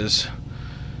was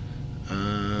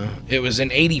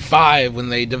in 85 when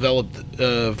they developed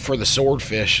for the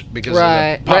swordfish because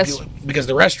because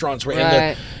the restaurants were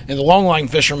and the longline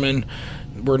fishermen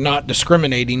were not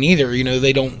discriminating either.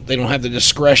 They don't have the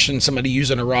discretion. Somebody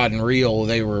using a rod and reel,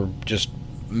 they were just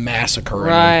massacring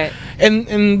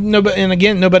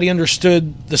them. Nobody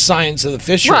understood the science of the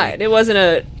fishery. Right. It wasn't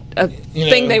a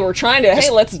thing they were trying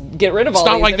to, let's get rid of all these.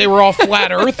 It's not like they were all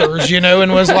flat earthers,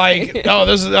 and was like,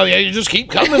 you just keep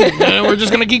coming. We're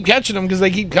just going to keep catching them because they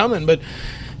keep coming. But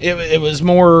it was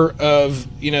more of,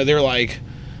 they're like,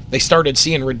 they started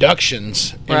seeing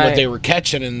reductions in what they were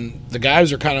catching, and the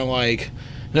guys are kind of like,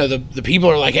 the people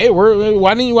are like, hey,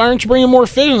 why aren't you bringing more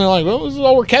fish? And they're like, well, this is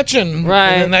all we're catching. Right.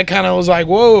 And then that kind of was like,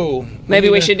 whoa. Maybe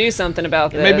we should do something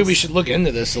about this. Maybe we should look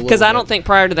into this a little bit. Because I don't think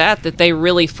prior to that they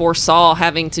really foresaw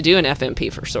having to do an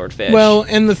FMP for swordfish. Well,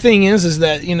 and the thing is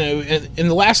that, in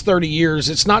the last 30 years,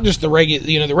 it's not just the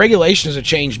regulations have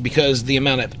changed because the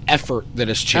amount of effort that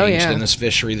has changed in this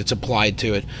fishery that's applied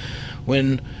to it.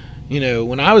 When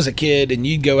I was a kid and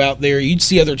you'd go out there, you'd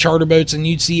see other charter boats and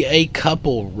you'd see a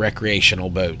couple recreational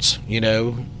boats,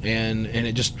 and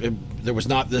there was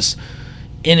not this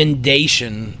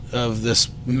inundation of this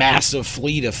massive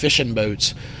fleet of fishing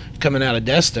boats coming out of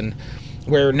Destin,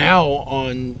 where now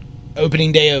on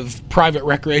opening day of private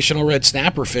recreational red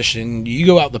snapper fishing, you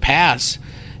go out the pass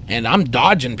and I'm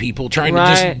dodging people trying to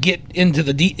just get into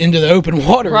the open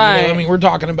water. Right. We're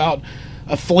talking about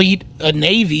a fleet, a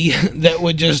navy that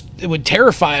would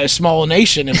terrify a small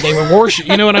nation if they were warship.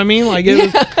 You know what I mean?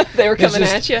 They were coming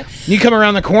at you. You come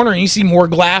around the corner and you see more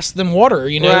glass than water.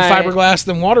 Fiberglass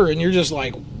than water, and you're just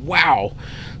like, wow.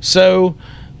 So,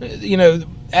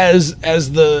 as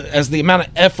the amount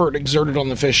of effort exerted on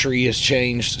the fishery has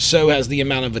changed, so has the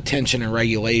amount of attention and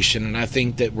regulation. And I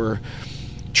think that we're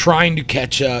trying to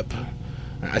catch up.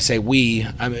 I say we,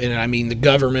 I mean the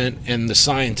government and the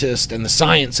scientists and the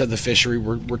science of the fishery.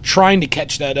 We're trying to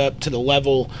catch that up to the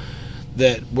level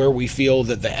where we feel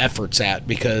that the effort's at,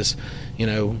 because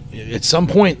at some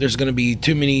point there's going to be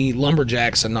too many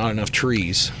lumberjacks and not enough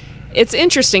trees. It's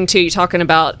interesting too. You're talking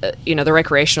about the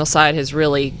recreational side has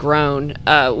really grown.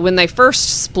 When they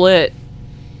first split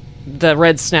the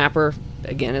red snapper,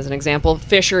 again as an example,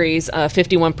 fisheries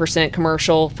 51%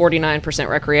 commercial, 49%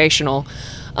 recreational.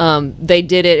 They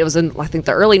did it. It was in I think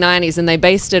the early '90s, and they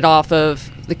based it off of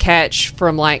the catch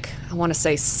from I want to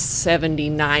say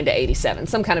 79 to 87,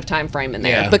 some kind of time frame in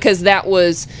there, because that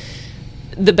was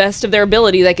the best of their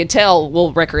ability. They could tell,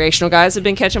 well, recreational guys have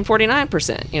been catching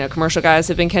 49%, commercial guys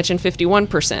have been catching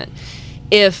 51%.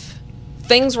 If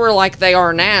things were like they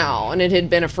are now and it had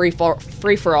been a free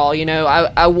for all,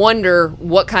 I wonder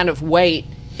what kind of weight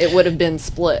it would have been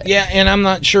split. Yeah, and I'm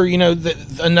not sure,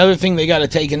 another thing they got to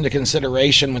take into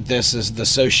consideration with this is the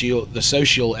social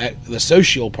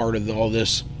part of all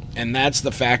this. And that's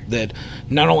the fact that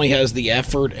not only has the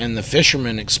effort and the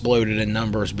fishermen exploded in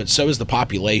numbers, but so is the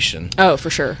population. Oh, for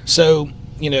sure. So,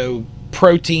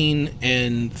 protein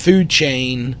and food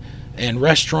chain and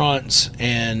restaurants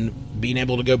and being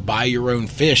able to go buy your own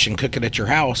fish and cook it at your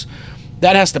house,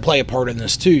 that has to play a part in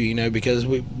this too, because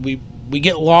we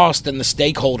get lost in the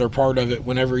stakeholder part of it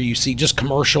whenever you see just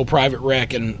commercial private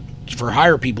rec and for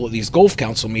hire people at these Gulf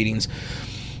Council meetings.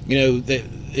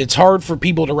 It's hard for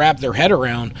people to wrap their head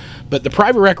around, but the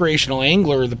private recreational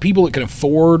angler, the people that can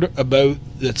afford a boat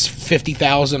that's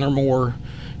 $50,000 or more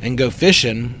and go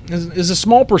fishing, is a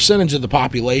small percentage of the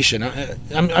population.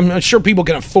 I'm not sure people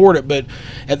can afford it, but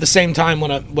at the same time,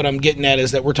 what I'm getting at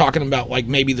is that we're talking about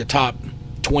maybe the top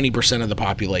 20% of the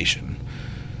population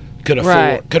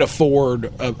could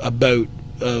afford a boat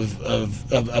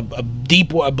of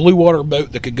a blue water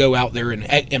boat that could go out there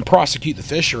and prosecute the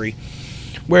fishery,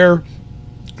 where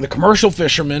the commercial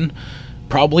fisherman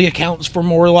probably accounts for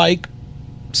more like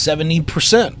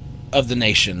 70% of the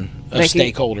nation of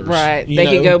stakeholders. Right. They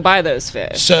could go buy those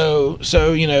fish. So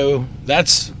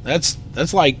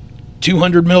that's like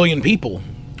 200 million people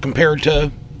compared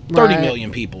to 30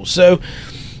 million people. So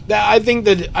I think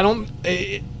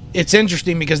that it's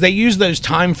interesting because they use those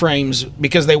time frames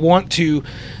because they want to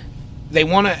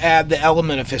add the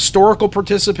element of historical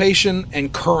participation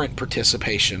and current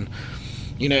participation.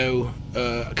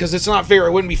 Because it's not fair.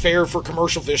 It wouldn't be fair for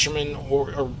commercial fishermen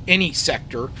or any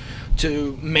sector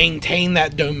to maintain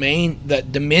that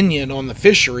dominion on the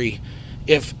fishery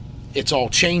if it's all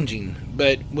changing.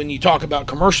 But when you talk about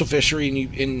commercial fishery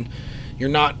and you're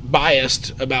not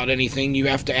biased about anything, you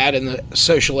have to add in the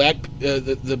social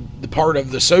the part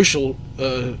of the social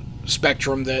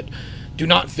spectrum that do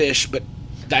not fish, but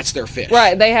that's their fish.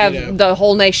 Right. They have the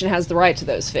whole nation has the right to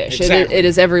those fish. Exactly. It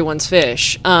is everyone's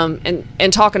fish.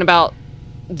 And talking about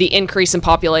the increase in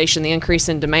population, the increase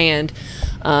in demand,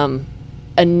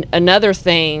 another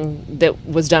thing that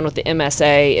was done with the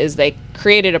MSA is they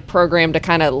created a program to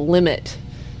kind of limit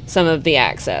some of the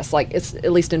access, it's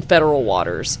at least in federal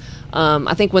waters.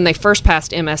 I think when they first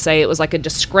passed MSA, it was like a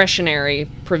discretionary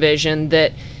provision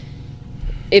that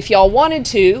if y'all wanted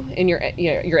to, in your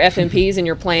FMPs in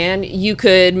your plan, you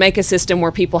could make a system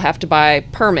where people have to buy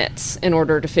permits in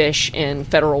order to fish in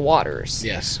federal waters.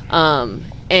 Yes.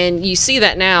 And you see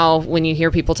that now when you hear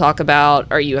people talk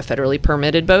about, are you a federally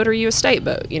permitted boat or are you a state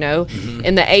boat? In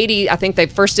the 80s, I think they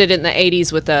first did it in the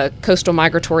 80s with the coastal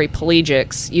migratory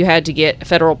pelagics. You had to get a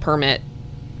federal permit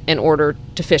in order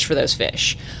to fish for those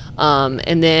fish.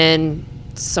 And then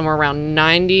somewhere around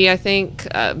 90, I think,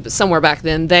 somewhere back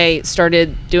then, they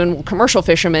started doing commercial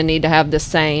fishermen need to have the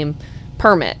same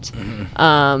permit.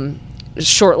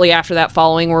 Shortly after that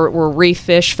following were reef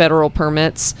fish federal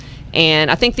permits.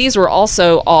 And I think these were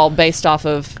also all based off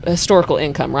of historical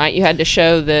income, right? You had to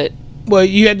show that. Well,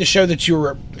 you had to show that you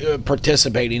were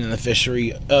participating in the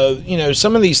fishery.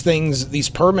 Some of these things, these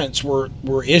permits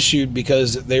were issued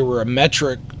because they were a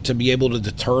metric to be able to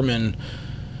determine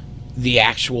the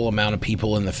actual amount of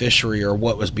people in the fishery or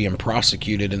what was being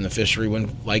prosecuted in the fishery. When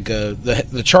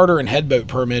the charter and headboat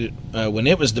permit, when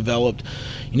it was developed,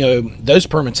 those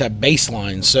permits have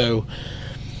baselines. So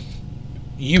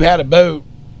you had a boat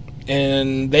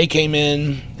and they came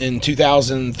in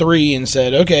 2003 and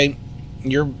said, okay,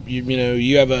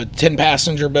 you have a 10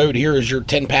 passenger boat. Here is your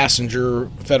 10 passenger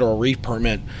federal reef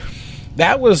permit.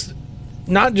 That was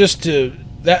not just to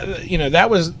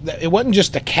it wasn't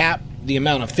just to cap the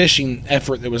amount of fishing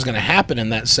effort that was going to happen in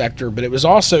that sector, but it was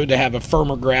also to have a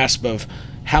firmer grasp of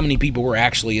how many people were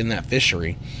actually in that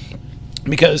fishery.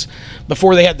 Because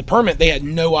before they had the permit, they had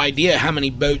no idea how many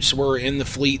boats were in the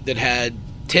fleet that had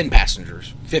 10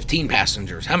 passengers, 15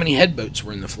 passengers, how many headboats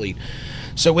were in the fleet.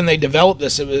 So when they developed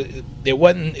this, it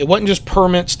wasn't just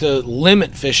permits to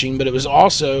limit fishing, but it was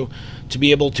also to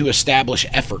be able to establish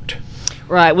effort.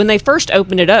 Right. When they first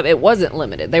opened it up, it wasn't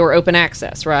limited. They were open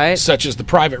access, right? Such as the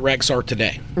private wrecks are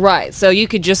today. Right. So you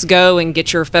could just go and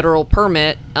get your federal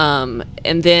permit, and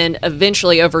then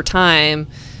eventually over time,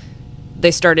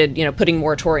 they started, putting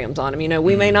moratoriums on them.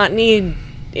 We may not need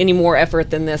any more effort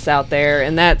than this out there,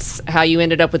 and that's how you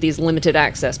ended up with these limited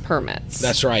access permits.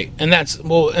 That's right. And that's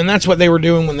what they were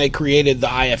doing when they created the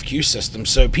IFQ system.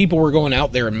 So people were going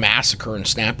out there and massacring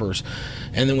snappers.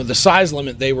 And then with the size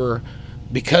limit, they were,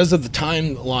 because of the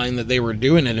timeline that they were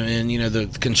doing it in, the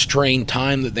constrained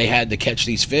time that they had to catch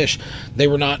these fish, they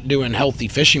were not doing healthy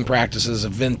fishing practices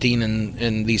of venting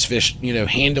and these fish,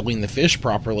 handling the fish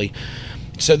properly.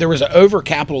 So there was an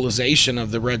overcapitalization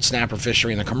of the red snapper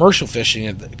fishery and the commercial fishery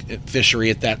at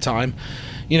that time.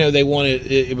 They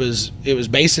wanted, it was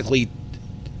basically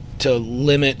to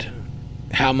limit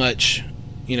how much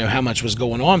was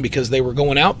going on, because they were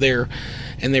going out there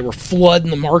and they were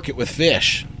flooding the market with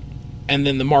fish. And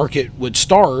then the market would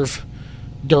starve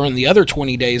during the other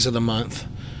 20 days of the month.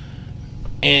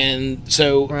 And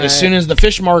so as soon as the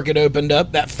fish market opened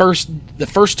up, the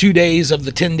first 2 days of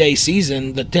the 10-day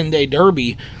season, the 10-day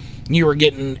derby, you were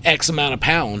getting X amount of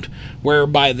pound, where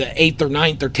by the 8th or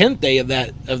 9th or 10th day of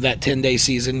that 10-day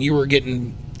season, you were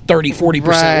getting 30-40%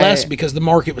 less, because the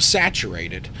market was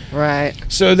saturated. Right.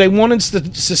 So they wanted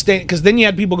to sustain, because then you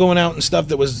had people going out and stuff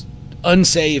that was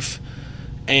unsafe,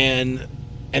 and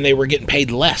they were getting paid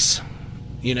less.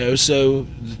 So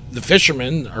the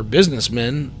fishermen or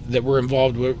businessmen that were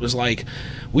involved with it was like,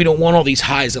 we don't want all these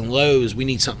highs and lows. We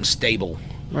need something stable.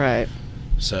 Right.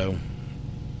 So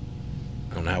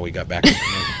I don't know how we got back.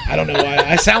 I don't know why.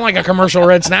 I sound like a commercial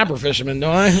red snapper fisherman,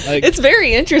 don't I? It's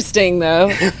very interesting,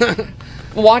 though,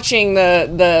 watching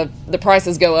the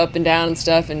prices go up and down and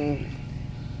stuff. And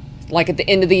like at the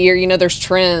end of the year, there's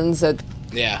trends that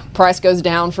price goes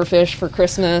down for fish for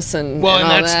Christmas and all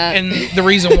that. And the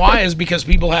reason why is because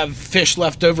people have fish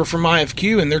left over from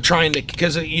IFQ, and they're trying to,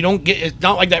 because you don't get, it's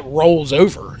not like that rolls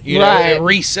over, it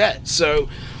resets. So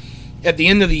at the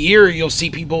end of the year, you'll see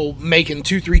people making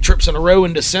 2-3 trips in a row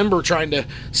in December trying to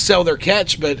sell their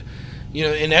catch, but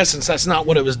in essence, that's not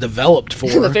what it was developed for.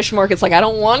 The fish market's like, I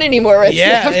don't want any more red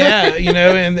snapper.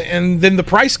 And then the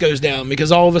price goes down,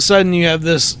 because all of a sudden you have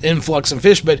this influx of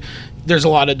fish. But there's a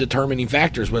lot of determining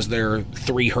factors. Was there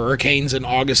 3 hurricanes in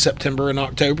August, September, and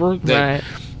October?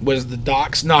 Was the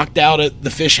docks knocked out at the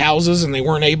fish houses and they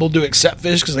weren't able to accept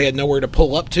fish because they had nowhere to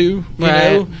pull up to? You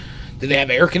know? Did they have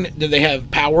did they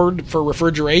have powered for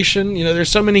refrigeration? There's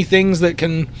so many things that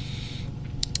can.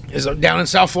 Is down in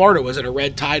South Florida, was it a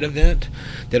red tide event?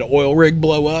 Did an oil rig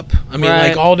blow up? I mean,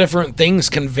 like, all different things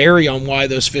can vary on why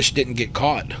those fish didn't get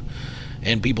caught.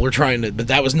 And people are trying to, but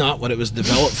that was not what it was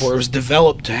developed for. It was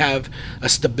developed to have a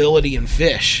stability in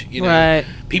fish.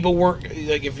 People weren't,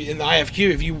 like, if in the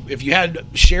IFQ, if you had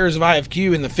shares of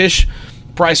IFQ and the fish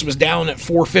price was down at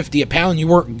 $4.50 a pound, you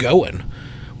weren't going.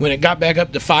 When it got back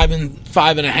up to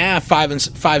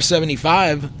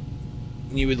 $5.75,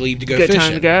 you would leave to go fishing. Good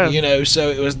time to go.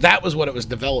 So that was what it was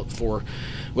developed for,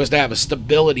 was to have a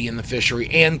stability in the fishery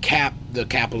and cap the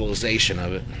capitalization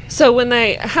of it. So when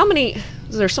how many,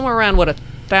 is there somewhere around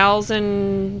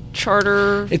 1,000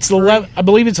 charter? I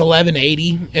believe it's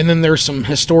 1180, and then there's some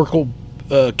historical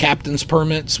captain's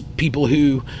permits, people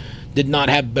who did not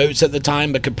have boats at the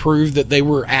time but could prove that they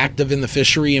were active in the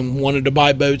fishery and wanted to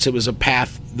buy boats. It was a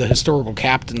path. The historical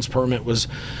captain's permit was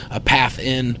a path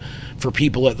in for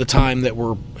people at the time that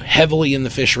were heavily in the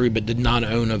fishery but did not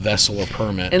own a vessel or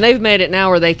permit. And they've made it now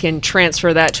where they can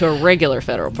transfer that to a regular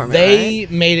federal permit. They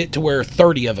made it to where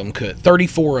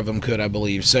 34 of them could, I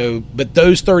believe. So, but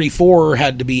those 34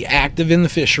 had to be active in the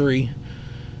fishery,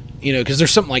 because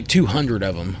there's something like 200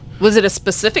 of them. Was it a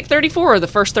specific 34, or the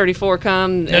first 34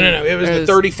 come? No. It was the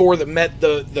 34 that met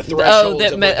the threshold.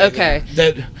 Okay.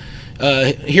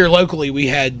 Here locally, we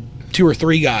had 2 or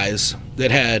 3 guys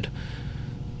that had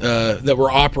that were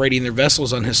operating their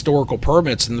vessels on historical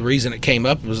permits, and the reason it came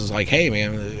up was like, hey,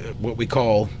 man, what we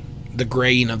call the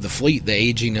graying of the fleet, the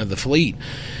aging of the fleet,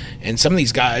 and some of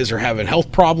these guys are having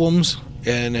health problems.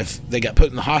 And if they got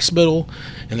put in the hospital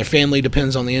and their family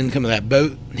depends on the income of that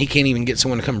boat, he can't even get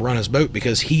someone to come run his boat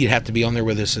because he'd have to be on there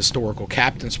with his historical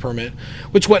captain's permit,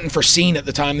 which wasn't foreseen at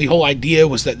the time. The whole idea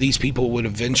was that these people would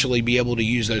eventually be able to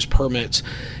use those permits.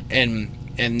 And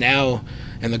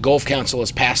the Gulf Council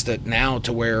has passed it now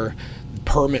to where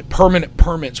permanent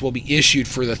permits will be issued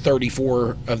for the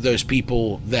 34 of those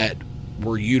people that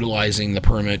were utilizing the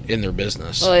permit in their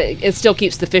business. Well, it still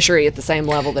keeps the fishery at the same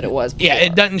level that it was before. Yeah,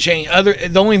 it doesn't change.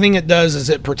 The only thing it does is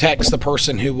it protects the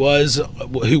person who was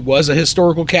a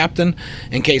historical captain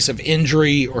in case of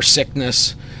injury or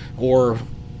sickness, or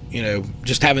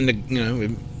just having to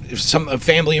a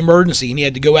family emergency and he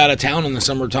had to go out of town in the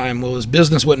summertime, well, his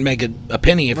business wouldn't make a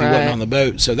penny if he wasn't on the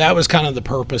boat. So that was kind of the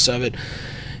purpose of it.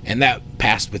 And that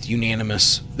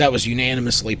was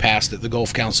unanimously passed at the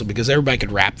Gulf Council because everybody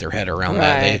could wrap their head around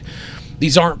that.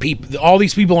 All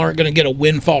these people aren't going to get a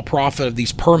windfall profit of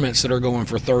these permits that are going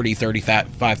for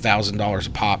 $35,000 a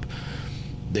pop.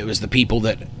 It was the people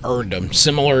that earned them.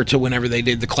 Similar to whenever they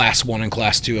did the Class 1 and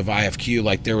Class 2 of IFQ,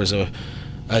 like there was a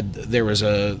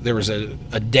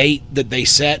date that they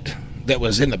set that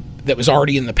was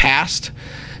already in the past,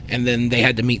 and then they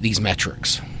had to meet these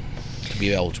metrics to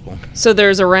be eligible. So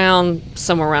there's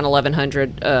somewhere around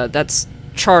 1,100. That's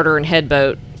charter and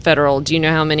headboat federal. Do you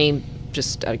know how many?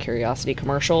 Just out of curiosity,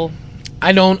 commercial?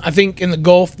 I don't. I think in the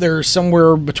Gulf there's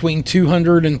somewhere between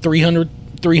 200 and 300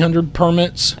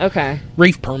 permits. Okay.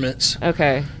 Reef permits.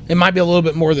 Okay. It might be a little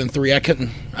bit more than 3. I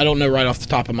don't know right off the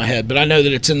top of my head, but I know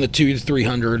that it's in the 200 to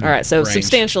 300. All right, so range.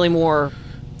 Substantially more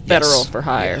federal for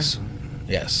hire.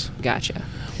 Yes. Gotcha.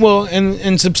 Well,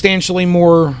 and substantially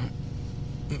more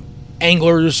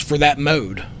anglers for that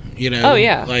mode, Oh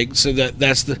yeah. Like, so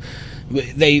that's the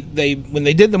they when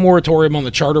they did the moratorium on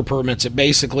the charter permits, it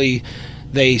basically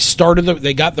they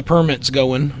got the permits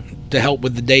going to help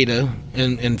with the data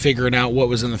and figuring out what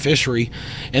was in the fishery,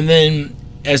 and then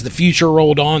as the future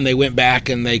rolled on, they went back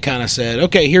and they kind of said,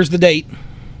 okay, here's the date.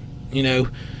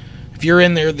 If you're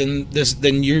in there,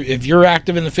 if you're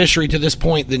active in the fishery to this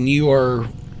point, then you are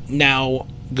now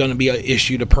going to be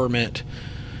issued a permit,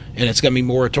 and it's going to be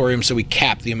moratorium. So we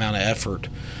cap the amount of effort.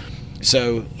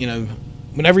 So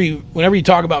whenever you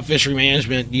talk about fishery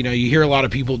management, you hear a lot of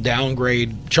people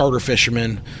downgrade charter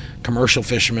fishermen, commercial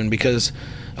fishermen, because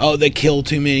they kill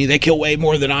too many. They kill way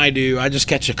more than I do. I just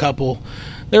catch a couple.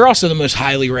 They're also the most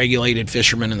highly regulated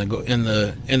fishermen in the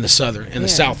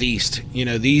southeast.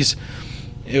 These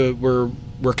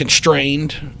we're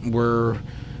constrained. We're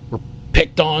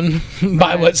picked on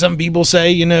by what some people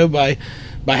say. By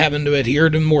having to adhere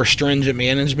to more stringent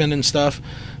management and stuff.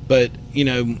 But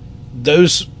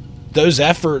those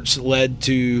efforts led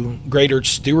to greater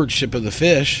stewardship of the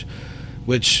fish,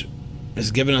 which has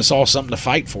given us all something to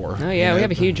fight for. Oh yeah, we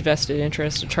have a huge vested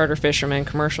interest, charter fishermen,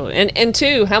 commercial, and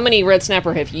two. How many red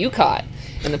snapper have you caught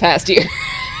in the past year?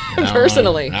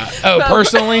 Personally.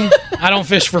 Personally, I don't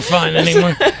fish for fun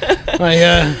anymore.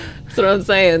 That's what I'm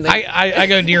saying. I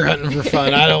go deer hunting for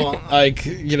fun. I don't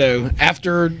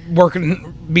after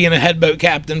being a headboat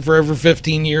captain for over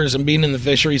 15 years and being in the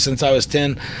fishery since I was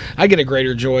 10, I get a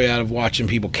greater joy out of watching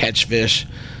people catch fish.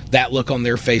 That look on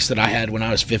their face that I had when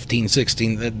I was 15,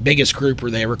 16, the biggest grouper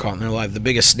they ever caught in their life, the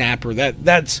biggest snapper,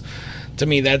 that's to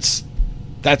me, that's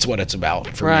what it's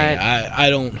about for me. I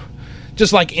don't,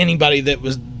 just like anybody that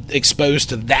was exposed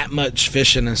to that much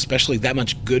fishing, especially that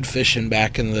much good fishing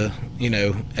back in the,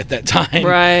 at that time.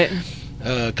 Right.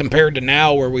 Compared to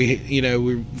now where we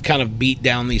kind of beat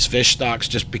down these fish stocks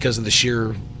just because of the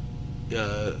sheer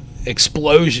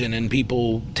explosion in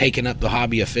people taking up the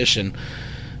hobby of fishing.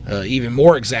 Even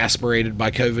more exasperated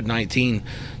by COVID-19,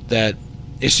 that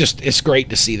it's great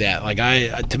to see that. Like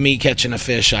to me, catching a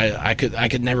fish, I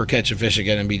could never catch a fish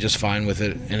again and be just fine with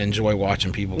it and enjoy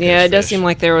watching people catch it does fish. seem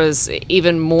like there was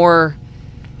even more,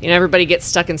 everybody gets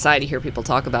stuck inside. You hear people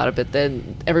talk about it, but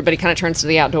then everybody kind of turns to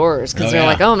the outdoors because they're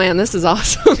like, oh man, this is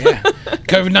awesome. Yeah.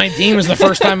 COVID-19 was the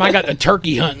first time I got to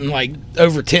turkey hunting like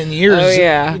over 10 years. Oh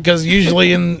yeah. Because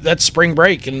usually that's spring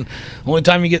break, and the only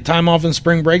time you get time off in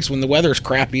spring break's when the weather's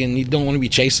crappy and you don't want to be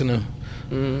chasing a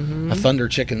thunder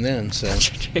chicken then. So.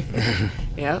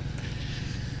 Yep.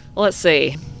 Well, let's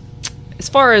see. As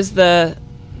far as the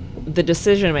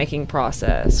decision-making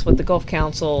process, what the Gulf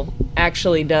Council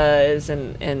actually does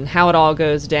and how it all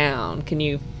goes down, can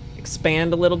you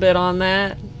expand a little bit on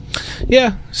that?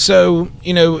 Yeah. So,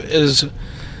 there's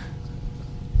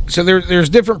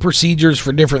different procedures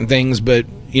for different things, but,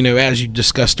 as you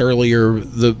discussed earlier,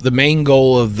 the main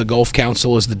goal of the Gulf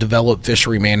Council is to develop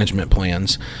fishery management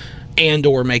plans and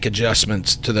or make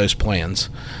adjustments to those plans.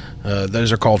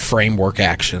 Those are called framework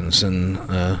actions, and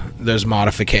those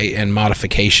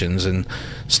modifications and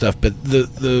stuff. But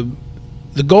the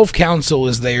Gulf Council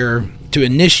is there to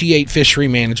initiate fishery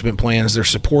management plans. They're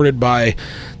supported by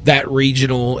that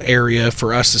regional area.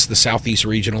 For us, it's the Southeast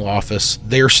Regional Office.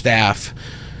 Their staff,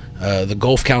 the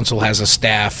Gulf Council has a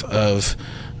staff of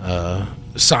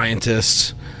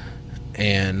scientists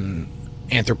and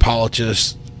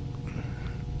anthropologists,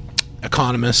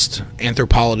 economists,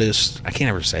 anthropologists. I can't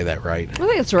ever say that right. I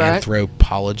think that's right.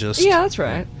 Anthropologists. Yeah, that's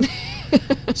right.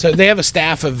 So they have a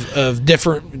staff of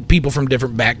different people from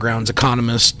different backgrounds,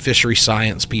 economists, fishery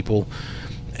science people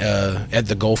at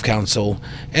the Gulf Council,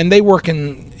 and they work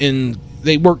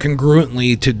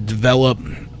congruently to develop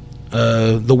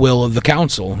the will of the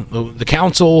council.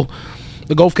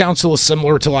 The Gulf Council is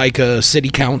similar to like a city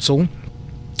council.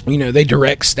 They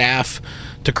direct staff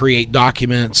to create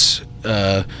documents,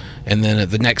 and then at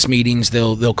the next meetings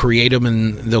they'll create them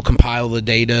and they'll compile the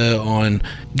data on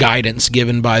guidance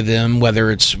given by them,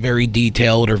 whether it's very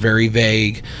detailed or very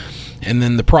vague. And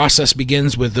then the process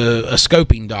begins with a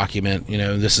scoping document.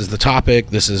 This is the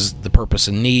topic, this is the purpose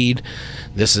and need,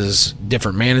 this is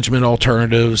different management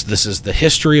alternatives, this is the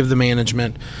history of the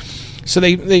management. So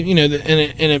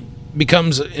it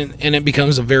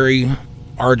becomes a very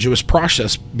arduous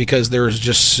process, because there's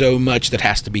just so much that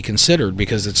has to be considered,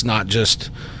 because it's not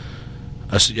just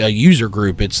a user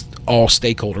group, it's all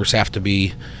stakeholders have to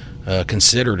be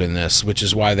considered in this, which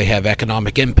is why they have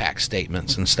economic impact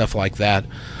statements and stuff like that.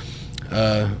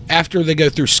 After they go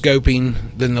through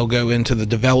scoping, then they'll go into the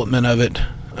development of it,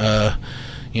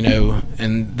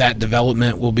 and that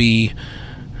development will be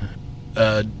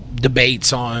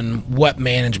debates on what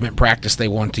management practice they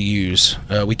want to use.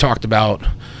 We talked about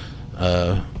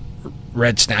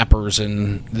red snappers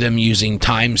and them using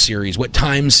time series. What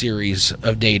time series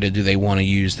of data do they want to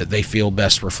use that they feel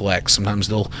best reflects? Sometimes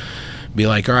they'll be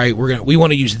like, all right, we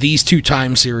want to use these two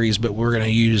time series, but we're going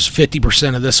to use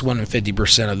 50% of this one and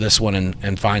 50% of this one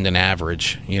and find an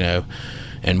average,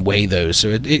 and weigh those.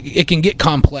 So it can get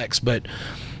complex, but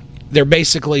they're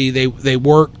basically, they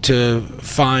work to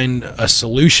find a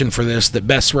solution for this that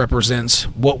best represents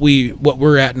what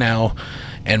we're at now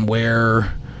and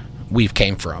where we've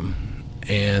came from.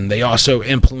 And they also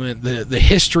implement the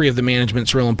history of the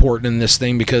management's real important in this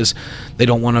thing, because they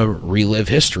don't want to relive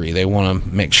history. They want to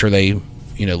make sure they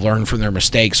learn from their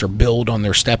mistakes or build on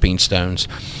their stepping stones.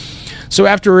 So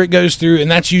after it goes through, and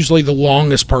that's usually the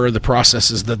longest part of the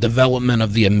process, is the development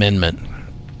of the amendment.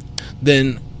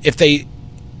 Then if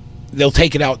they'll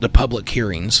take it out to public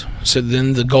hearings. So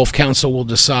then the Gulf Council will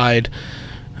decide.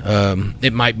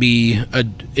 It might be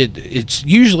it's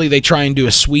usually they try and do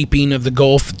a sweeping of the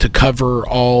Gulf to cover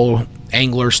all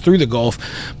anglers through the Gulf.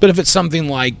 But if it's something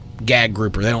like gag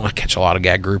grouper, they don't catch a lot of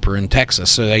gag grouper in Texas,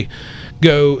 so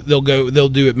they'll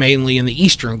do it mainly in the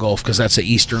Eastern Gulf, because that's the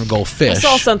Eastern Gulf fish. I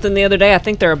saw something the other day. I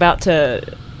think they're about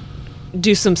to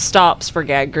do some stops for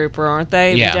gag grouper, aren't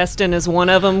they? Yeah. Destin is one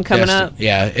of them coming up.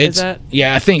 Yeah,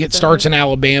 I think it starts in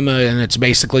Alabama, and it's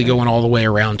basically going all the way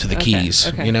around to the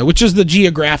Keys. Which is the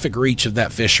geographic reach of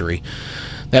that fishery.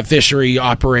 That fishery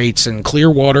operates in clear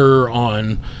water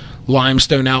on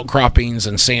limestone outcroppings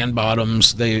and sand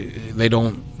bottoms. They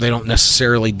don't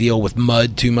necessarily deal with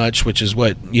mud too much, which is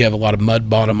what you have a lot of mud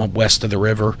bottom up west of the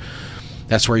river.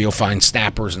 That's where you'll find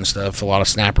snappers and stuff. A lot of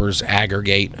snappers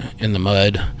aggregate in the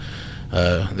mud.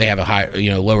 They have a high,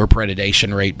 lower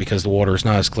predation rate because the water is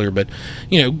not as clear. But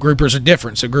groupers are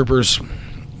different. So groupers,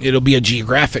 it'll be a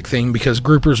geographic thing, because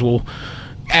groupers will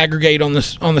aggregate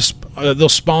they'll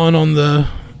spawn on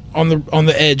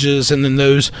the edges, and then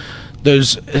those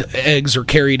eggs are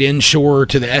carried inshore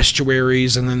to the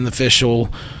estuaries, and then the fish will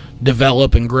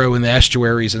develop and grow in the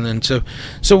estuaries, and then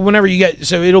so whenever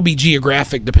it'll be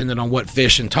geographic depending on what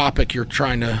fish and topic you're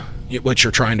trying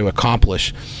to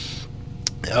accomplish.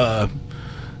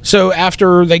 So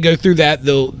after they go through that,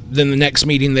 then the next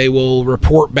meeting they will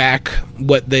report back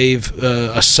what they've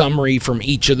a summary from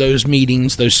each of those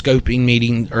meetings, those scoping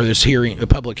meetings or those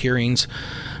public hearings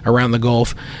around the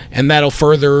Gulf, and that'll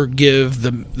further give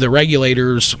the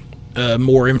regulators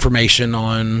more information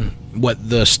on what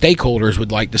the stakeholders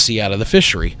would like to see out of the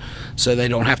fishery, so they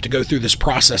don't have to go through this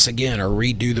process again or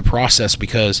redo the process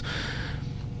because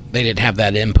they didn't have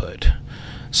that input.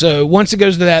 So once it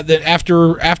goes to that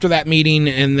after that meeting,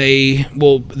 and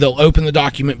they'll open the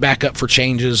document back up for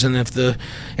changes, and if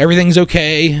everything's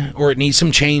okay or it needs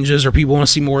some changes or people want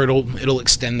to see more, it'll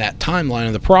extend that timeline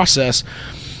of the process.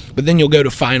 But then you'll go to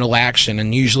final action,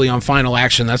 and usually on final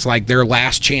action, that's like their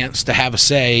last chance to have a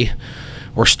say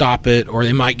or stop it, or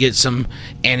they might get some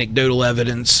anecdotal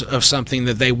evidence of something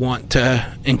that they want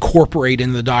to incorporate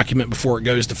in the document before it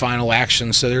goes to final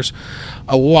action. So there's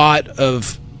a lot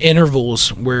of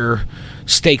intervals where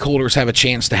stakeholders have a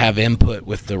chance to have input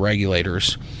with the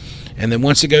regulators. And then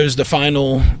once it goes to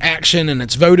final action and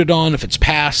it's voted on, if it's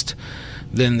passed,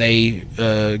 then they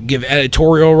give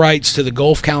editorial rights to the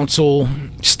Gulf Council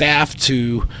staff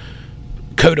to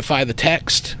codify the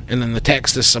text, and then the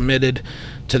text is submitted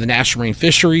to the National Marine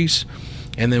Fisheries.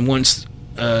 And then once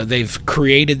they've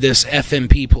created this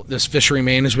FMP, this fishery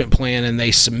management plan, and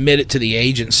they submit it to the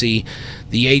agency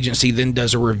then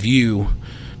does a review,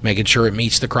 making sure it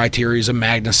meets the criteria of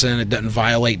Magnuson, it doesn't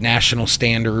violate national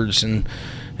standards and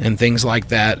things like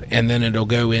that. And then it'll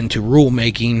go into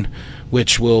rulemaking,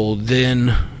 which will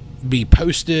then be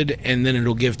posted, and then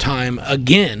it'll give time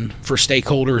again for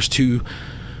stakeholders to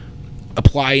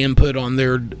apply input on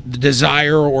their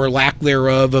desire or lack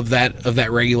thereof of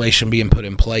that regulation being put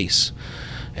in place.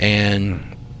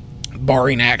 And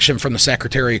barring action from the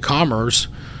Secretary of Commerce,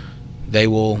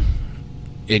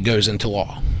 it goes into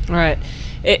law. Right.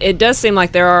 It does seem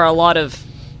like there are a lot of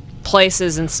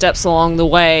places and steps along the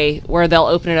way where they'll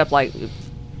open it up like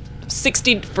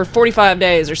 45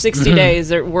 days or 60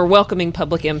 days. We're welcoming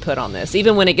public input on this.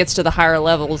 Even when it gets to the higher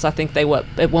levels, I think they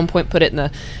at one point put it in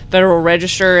the Federal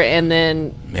Register, and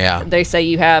then they say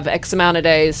you have X amount of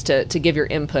days to give your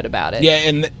input about it.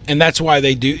 Yeah, and that's why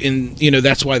they do,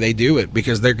 that's why they do it,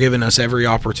 because they're giving us every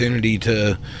opportunity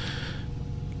to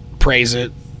praise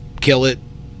it, kill it,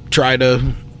 try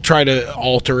to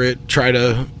alter it, try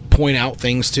to point out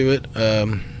things to it.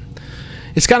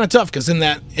 It's kind of tough because in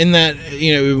that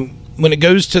when it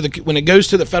goes to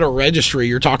the Federal Registry,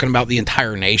 you're talking about the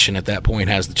entire nation at that point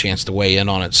has the chance to weigh in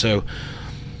on it. So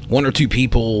one or two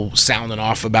people sounding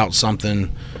off about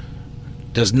something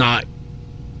does not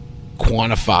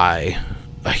quantify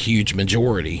a huge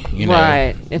majority,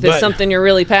 Right. If it's something you're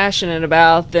really passionate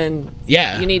about, then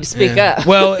you need to speak up.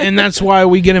 Well, and that's why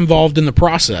we get involved in the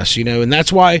process, and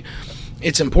that's why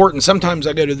it's important. Sometimes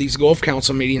I go to these Gulf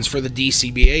Council meetings for the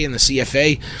DCBA and the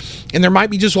CFA, and there might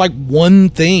be just like one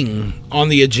thing on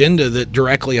the agenda that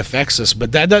directly affects us,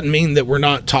 but that doesn't mean that we're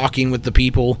not talking with the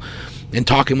people and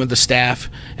talking with the staff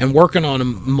and working on a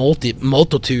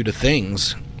multitude of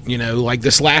things. Like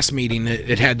this last meeting,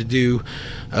 it had to do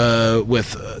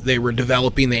with they were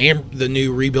developing the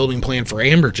new rebuilding plan for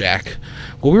amberjack.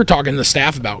 Well, we were talking to the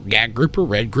staff about gag grouper,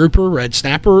 red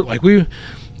snapper. Like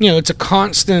it's a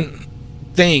constant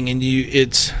thing, and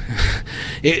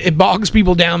it bogs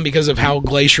people down because of how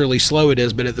glacially slow it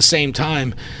is, but at the same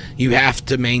time you have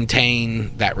to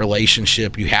maintain that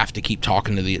relationship. You have to keep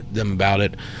talking to them about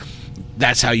it.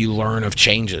 That's how you learn of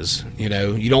changes. You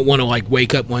don't want to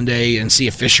wake up one day and see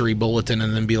a fishery bulletin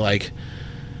and then be like,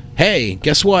 hey,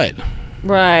 guess what?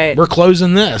 Right. We're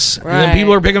closing this. Right. And then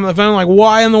people are picking up the phone like,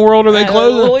 why in the world are they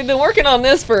closing? Well, we've been working on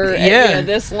this for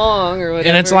this long or whatever.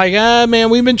 And it's like, man,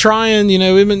 we've been trying,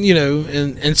 we've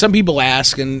been, and some people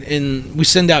ask, and we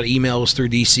send out emails through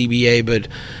DCBA, but,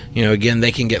 again,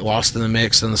 they can get lost in the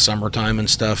mix in the summertime and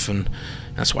stuff. And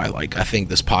that's why, I think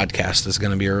this podcast is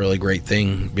going to be a really great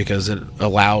thing, because it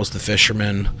allows the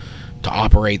fishermen to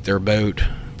operate their boat,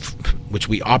 which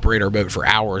we operate our boat for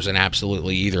hours and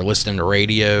absolutely either listening to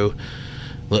radio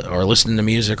or listening to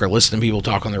music or listening to people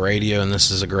talk on the radio. And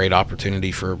this is a great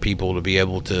opportunity for people to be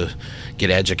able to get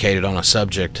educated on a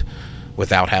subject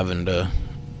without having to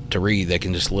read. They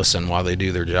can just listen while they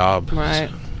do their job. Right.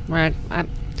 I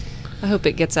hope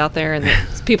it gets out there and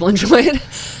that people enjoy it.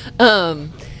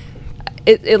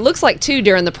 It looks like too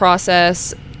during the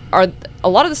process a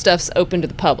lot of the stuff's open to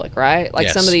the public, right? Like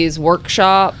some of these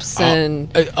workshops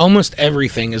and almost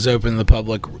everything is open to the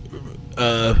public.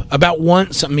 About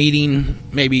once a meeting,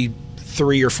 maybe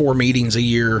 3 or 4 meetings a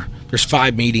year. There's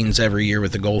 5 meetings every year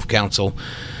with the Gulf Council.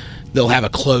 They'll have a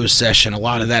closed session. A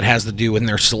lot of that has to do when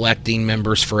they're selecting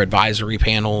members for advisory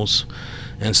panels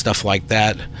and stuff like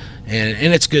that.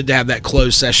 And it's good to have that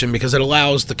closed session because it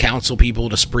allows the council people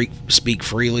to speak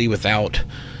freely without,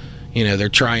 they're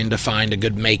trying to find a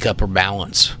good makeup or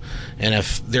balance. And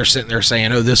if they're sitting there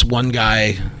saying, oh, this one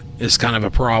guy is kind of a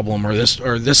problem, or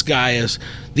this guy is,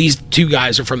 these 2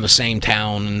 guys are from the same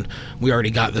town and we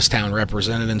already got this town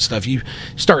represented and stuff, you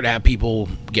start to have people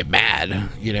get mad,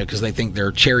 because they think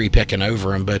they're cherry picking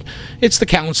over them. But it's the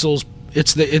council's,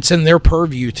 it's in their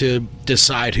purview to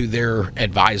decide who their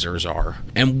advisors are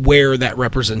and where that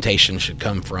representation should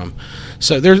come from.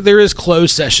 So there is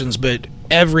closed sessions, but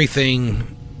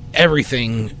everything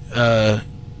that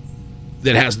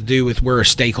has to do with where a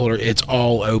stakeholder, it's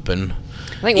all open.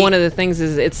 I think one of the things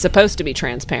is it's supposed to be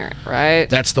transparent, right?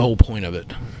 That's the whole point of it.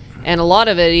 And a lot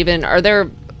of it, even, are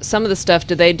there some of the stuff,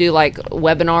 do they do like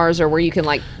webinars or where you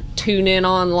can tune in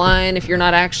online if you're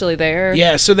not actually there?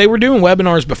 Yeah, so they were doing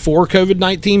webinars before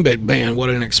COVID-19, but man, what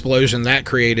an explosion that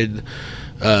created.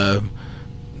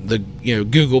 The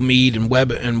Google Meet and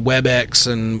WebEx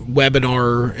and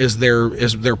Webinar is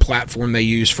their platform they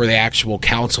use for the actual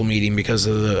council meeting because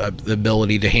of the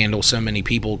ability to handle so many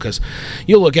people. Because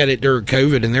you look at it during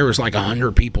COVID and there was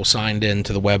 100 people signed in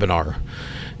to the webinar,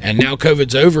 and now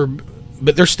COVID's over,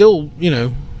 but there's still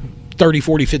 30,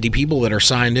 40, 50 people that are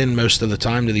signed in most of the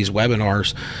time to these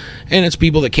webinars. And it's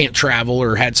people that can't travel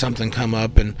or had something come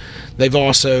up. And they've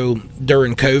also,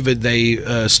 during COVID,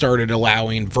 they started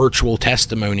allowing virtual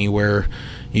testimony where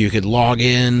you could log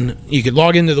in. You could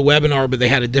log into the webinar, but they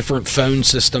had a different phone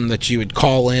system that you would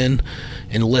call in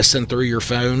and listen through your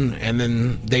phone. And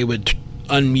then they would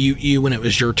unmute you when it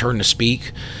was your turn to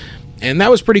speak. And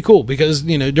that was pretty cool because,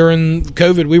 during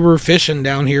COVID, we were fishing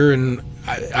down here, and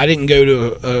I didn't go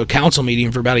to a council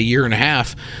meeting for about a year and a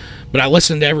half, but I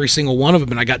listened to every single one of them,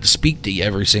 and I got to speak to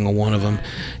every single one of them.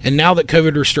 And now that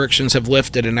COVID restrictions have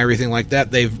lifted and everything like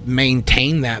that, they've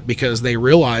maintained that because they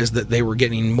realized that they were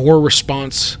getting more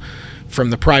response from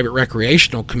the private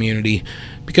recreational community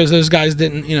because those guys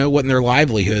didn't, wasn't their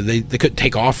livelihood. They couldn't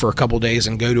take off for a couple of days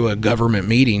and go to a government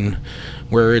meeting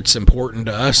where it's important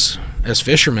to us as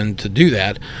fishermen to do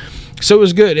that. So it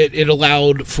was good. It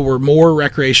allowed for more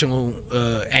recreational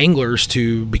anglers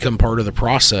to become part of the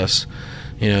process.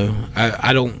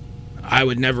 I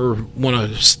would never want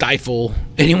to stifle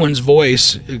anyone's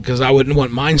voice because I wouldn't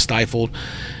want mine stifled.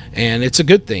 And it's a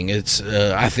good thing.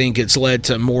 I think it's led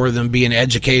to more of them being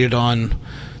educated on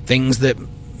things that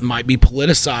might be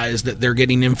politicized that they're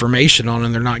getting information on,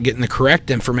 and they're not getting the correct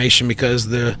information because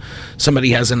somebody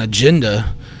has an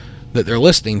agenda that they're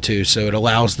listening to. So it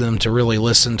allows them to really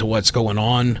listen to what's going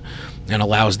on and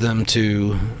allows them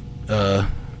to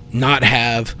not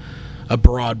have a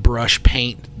broad brush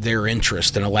paint their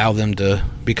interest and allow them to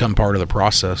become part of the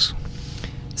process.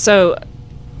 So,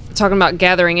 talking about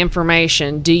gathering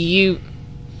information, do you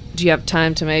have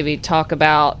time to maybe talk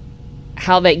about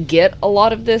how they get a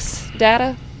lot of this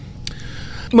data?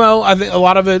 Well, I think a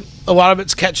lot of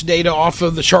it's catch data off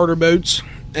of the charter boats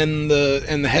and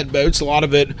the head boats. A lot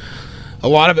of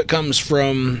it comes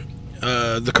from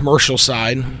the commercial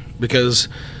side because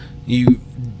you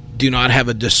do not have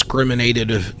a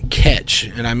discriminated catch,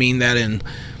 and I mean that in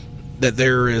that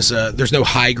there's no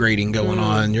high grading going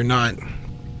on. You're not.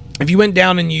 If you went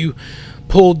down and you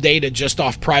pulled data just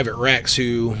off private wrecks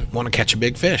who want to catch a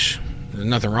big fish, there's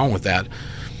nothing wrong with that,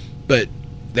 but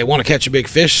they want to catch a big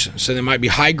fish, so they might be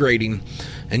high grading.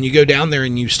 And you go down there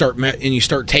and you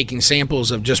start taking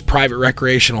samples of just private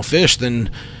recreational fish,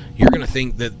 then you're going to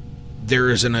think that there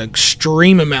is an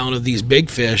extreme amount of these big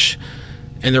fish,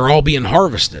 and they're all being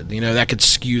harvested. That could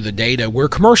skew the data. Where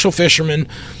commercial fishermen,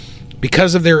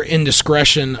 because of their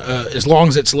indiscretion, as long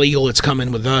as it's legal, it's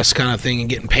coming with us kind of thing and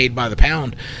getting paid by the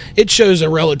pound, it shows a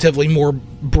relatively more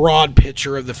broad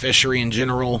picture of the fishery in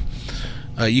general.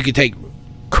 You could take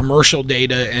commercial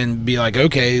data and be like,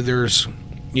 okay, there's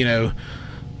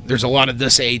a lot of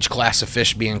this age class of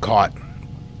fish being caught,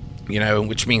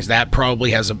 which means that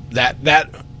probably has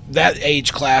that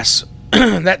age class,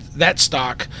 that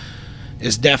stock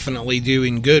is definitely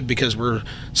doing good because we're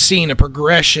seeing a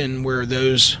progression where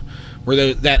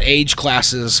that age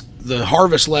classes, the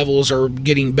harvest levels are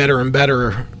getting better and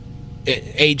better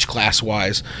age class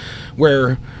wise,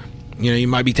 where you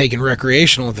might be taking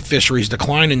recreational if the fishery's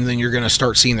declining, and then you're going to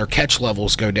start seeing their catch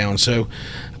levels go down. So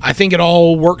I think it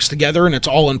all works together, and it's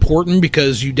all important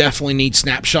because you definitely need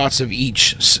snapshots of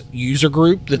each user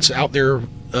group that's out there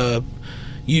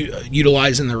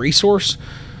utilizing the resource.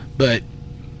 But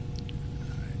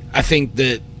I think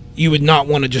that you would not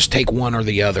want to just take one or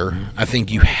the other. I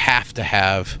think you have to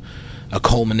have a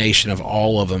culmination of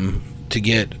all of them to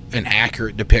get an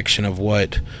accurate depiction of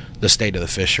what the state of the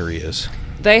fishery is.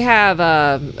 They have,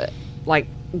 the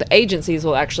agencies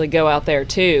will actually go out there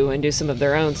too and do some of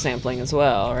their own sampling as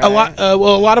well, right? A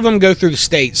lot of them go through the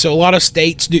state. So a lot of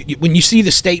states do. When you see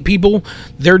the state people,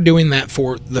 they're doing that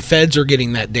for the feds are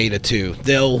getting that data too.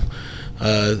 They'll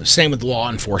same with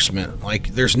law enforcement. Like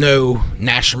there's no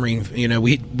National Marine.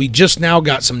 We just now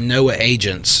got some NOAA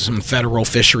agents, some federal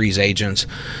fisheries agents,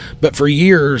 but for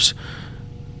years,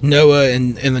 NOAA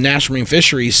and the National Marine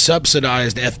Fisheries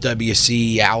subsidized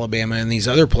FWC, Alabama, and these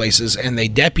other places, and they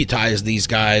deputized these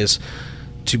guys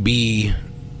to be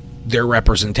their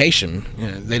representation.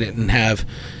 They didn't have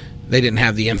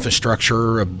the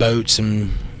infrastructure of boats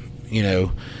and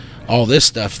all this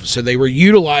stuff, so they were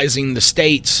utilizing the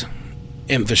state's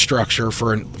infrastructure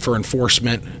for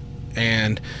enforcement,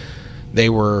 and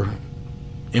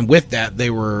with that they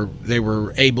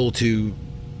were able to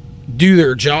do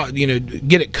their job,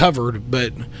 get it covered,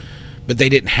 but they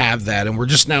didn't have that. And we're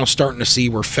just now starting to see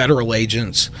where federal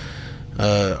agents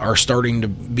are starting to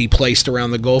be placed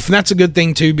around the Gulf. And that's a good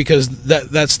thing too, because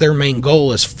that's their main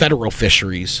goal is federal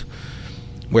fisheries,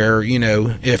 where,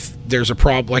 if there's a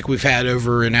problem like we've had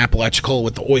over in Apalachicola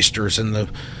with the oysters and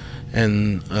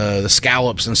the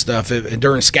scallops and stuff.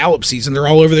 During scallop season, they're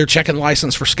all over there checking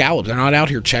license for scallops. They're not out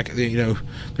here checking.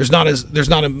 There's not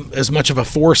as much of a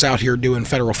force out here doing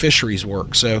federal fisheries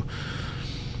work. So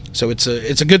it's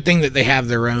a good thing that they have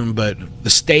their own. But the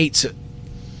state's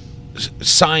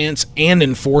science and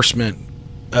enforcement,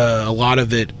 a lot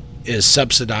of it is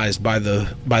subsidized by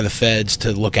the feds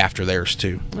to look after theirs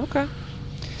too. Okay.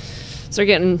 So you're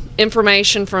getting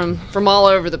information from all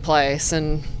over the place,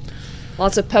 and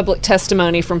lots of public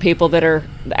testimony from people that are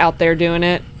out there doing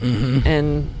it,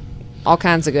 and all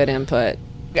kinds of good input.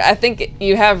 I think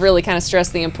you have really kind of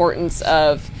stressed the importance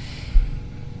of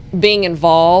being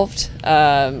involved,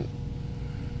 kind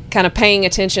of paying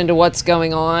attention to what's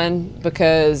going on,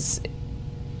 because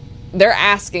they're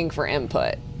asking for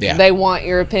input. Yeah. They want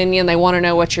your opinion. They want to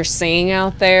know what you're seeing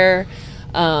out there.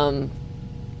 And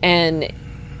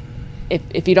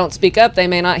if you don't speak up, they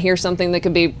may not hear something that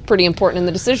could be pretty important in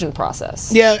the decision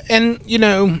process. Yeah, and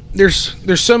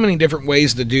there's so many different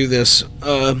ways to do this.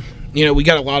 We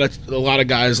got a lot of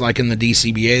guys like in the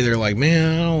DCBA. They're like,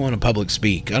 man, I don't want to public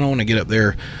speak. I don't want to get up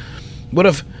there. What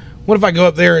if I go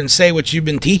up there and say what you've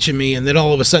been teaching me, and then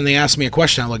all of a sudden they ask me a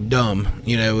question, I look dumb,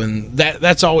 and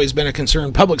that's always been a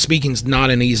concern. Public speaking's not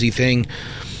an easy thing.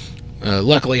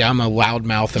 Luckily, I'm a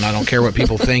loudmouth, and I don't care what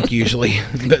people think usually,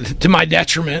 to my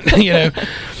detriment,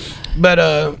 But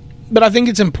I think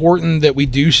it's important that we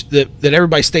do that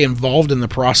everybody stay involved in the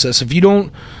process. If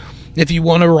you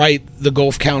want to write the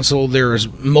Gulf Council, there's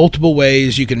multiple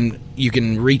ways you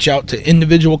can reach out to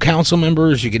individual council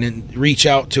members. You can reach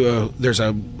out to there's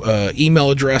a email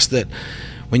address that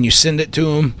when you send it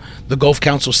to them, the Gulf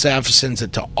Council staff sends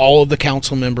it to all of the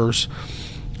council members.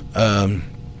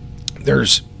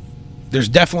 There's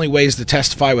definitely ways to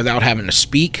testify without having to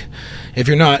speak. If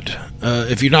you're not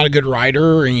a good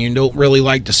writer and you don't really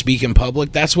like to speak in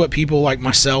public, that's what people like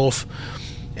myself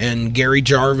and Gary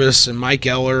Jarvis and Mike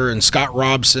Eller and Scott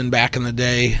Robson back in the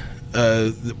day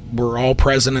were all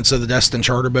presidents of the Destin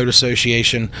Charter Boat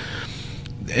Association,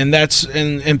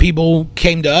 and people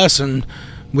came to us and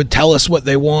would tell us what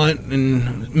they want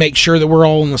and make sure that we're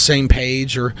all on the same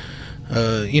page, or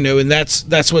and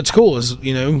that's what's cool is,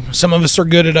 some of us are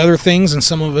good at other things and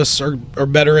some of us are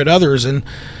better at others. And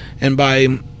by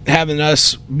having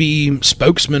us be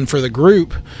spokesmen for the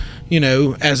group,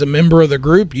 as a member of the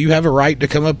group, you have a right to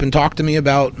come up and talk to me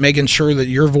about making sure that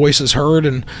your voice is heard.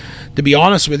 And to be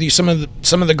honest with you, some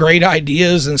of the great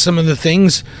ideas and some of the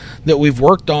things that we've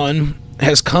worked on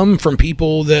has come from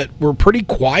people that were pretty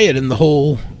quiet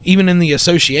even in the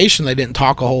association. They didn't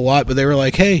talk a whole lot, but they were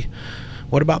like, hey,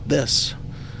 what about this?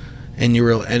 And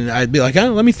I'd be like,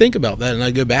 oh, let me think about that. And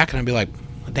I'd go back and I'd be like,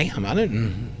 damn,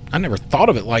 I never thought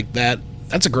of it like that.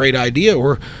 That's a great idea.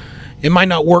 Or it might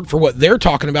not work for what they're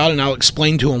talking about, and I'll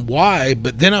explain to them why,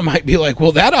 but then I might be like,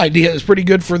 well, that idea is pretty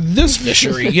good for this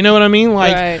fishery. You know what I mean?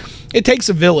 Like, right. It takes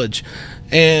a village.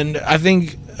 And I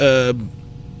think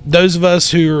those of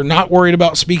us who are not worried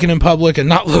about speaking in public and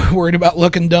not worried about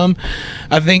looking dumb,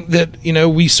 I think that,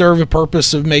 we serve a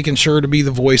purpose of making sure to be the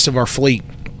voice of our fleet.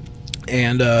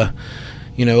 And, a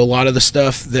lot of the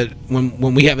stuff that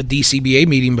when we have a DCBA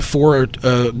meeting before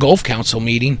a Gulf Council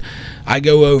meeting, I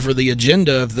go over the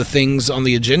agenda of the things on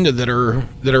the agenda that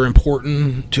are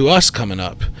important to us coming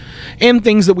up, and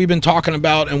things that we've been talking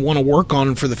about and want to work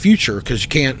on for the future, because you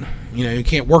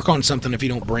can't work on something if you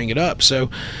don't bring it up.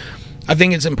 So I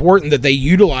think it's important that they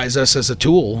utilize us as a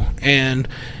tool. And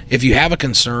if you have a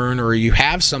concern or you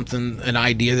have an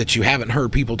idea that you haven't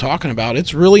heard people talking about,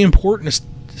 it's really important to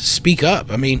speak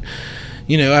up. I mean,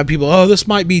 I have people, oh, this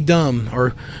might be dumb,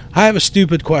 or I have a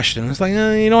stupid question. It's like,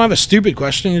 you don't have a stupid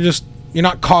question. You're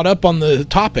not caught up on the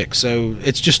topic. So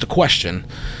it's just a question,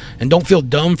 and don't feel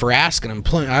dumb for asking them.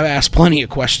 I've asked plenty of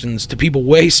questions to people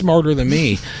way smarter than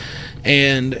me.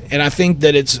 And I think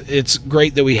that it's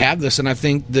great that we have this, and I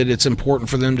think that it's important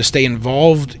for them to stay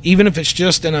involved, even if it's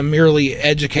just in a merely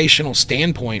educational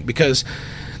standpoint, because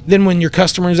then when your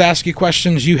customers ask you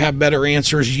questions, you have better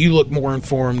answers, you look more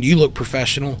informed, you look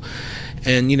professional.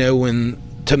 And,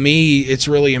 to me, it's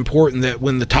really important that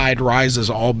when the tide rises,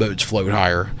 all boats float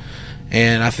higher.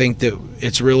 And I think that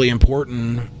it's really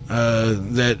important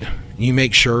that you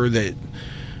make sure that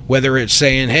whether it's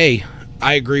saying, hey,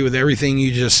 I agree with everything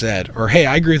you just said, or hey,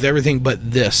 I agree with everything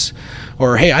but this,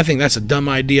 or hey, I think that's a dumb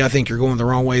idea, I think you're going the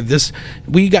wrong way.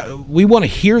 We want to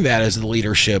hear that as the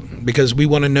leadership, because we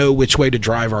want to know which way to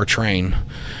drive our train.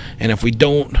 And if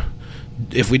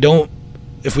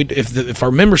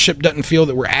our membership doesn't feel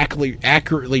that we're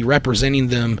accurately representing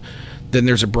them, then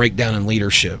there's a breakdown in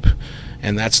leadership,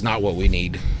 and that's not what we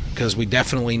need. because we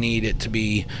definitely need it to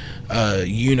be a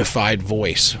unified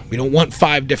voice. We don't want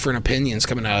 5 different opinions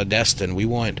coming out of Destin. We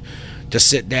want to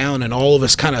sit down and all of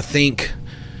us kind of think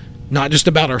not just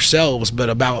about ourselves, but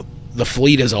about the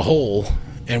fleet as a whole,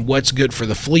 and what's good for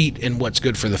the fleet and what's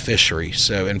good for the fishery.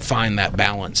 So, and find that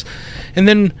balance. And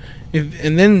then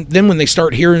when they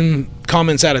start hearing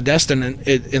comments out of Destin,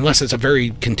 unless it's a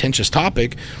very contentious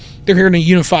topic, they're hearing a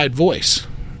unified voice,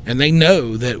 and they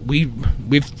know that we've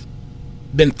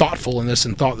been thoughtful in this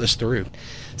and thought this through.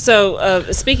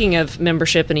 So, speaking of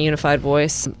membership and a unified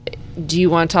voice, do you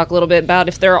want to talk a little bit about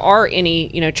if there are any,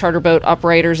 charter boat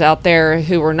operators out there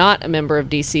who are not a member of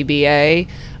DCBA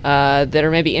that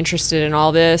are maybe interested in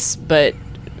all this but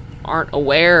aren't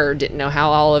aware or didn't know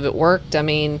how all of it worked? I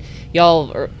mean,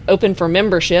 y'all are open for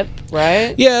membership,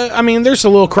 right? Yeah, I mean, there's a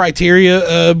little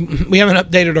criteria. We haven't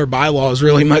updated our bylaws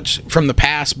really much from the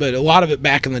past, but a lot of it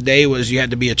back in the day was you had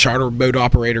to be a charter boat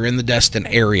operator in the Destin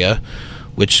area,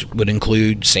 which would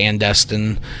include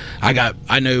Sandestin.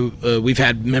 I know we've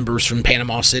had members from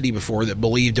Panama City before that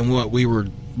believed in what we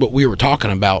were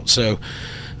talking about. So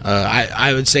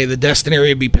I would say the Destin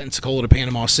area would be Pensacola to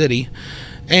Panama City,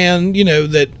 and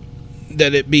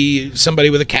that it be somebody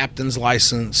with a captain's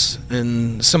license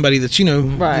and somebody that's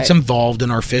right, that's involved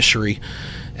in our fishery.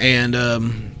 And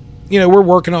we're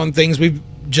working on things. We've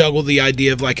juggled the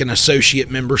idea of like an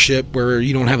associate membership where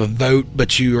you don't have a vote,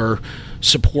 but you are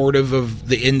supportive of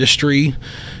the industry.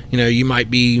 You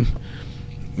might be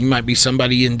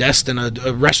somebody in Destin, a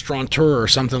restaurateur or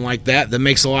something like that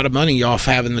makes a lot of money off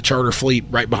having the charter fleet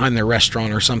right behind their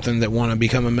restaurant or something, that want to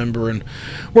become a member. And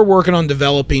we're working on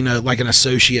developing an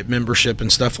associate membership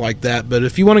and stuff like that. But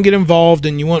if you want to get involved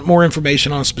and you want more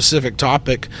information on a specific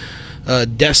topic,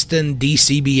 Destin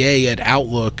DCBA at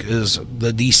Outlook is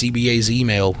the DCBA's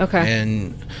email. Okay.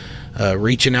 And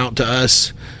reaching out to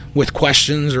us with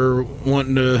questions or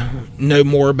wanting to know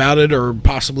more about it or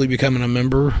possibly becoming a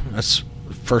member, that's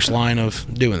first line of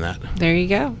doing that. There you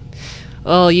go.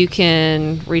 Well, you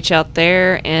can reach out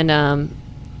there, and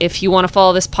if you want to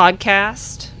follow this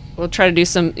podcast, we'll try to do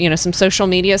some social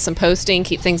media, some posting,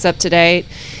 keep things up to date.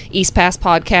 East Pass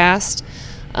Podcast.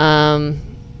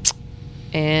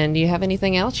 And do you have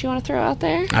anything else you want to throw out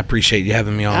there? I appreciate you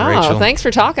having me on, Rachel. Thanks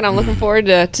for talking. I'm looking forward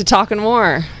to talking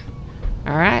more.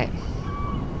 All right.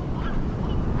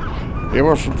 It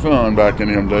was some fun back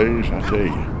in them days, I tell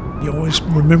you. You always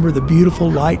remember the beautiful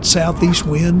light southeast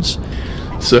winds.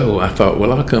 So I thought,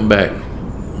 well, I'll come back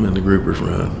when the groupers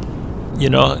run.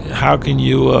 How can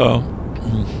you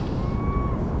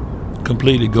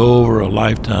completely go over a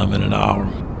lifetime in an hour?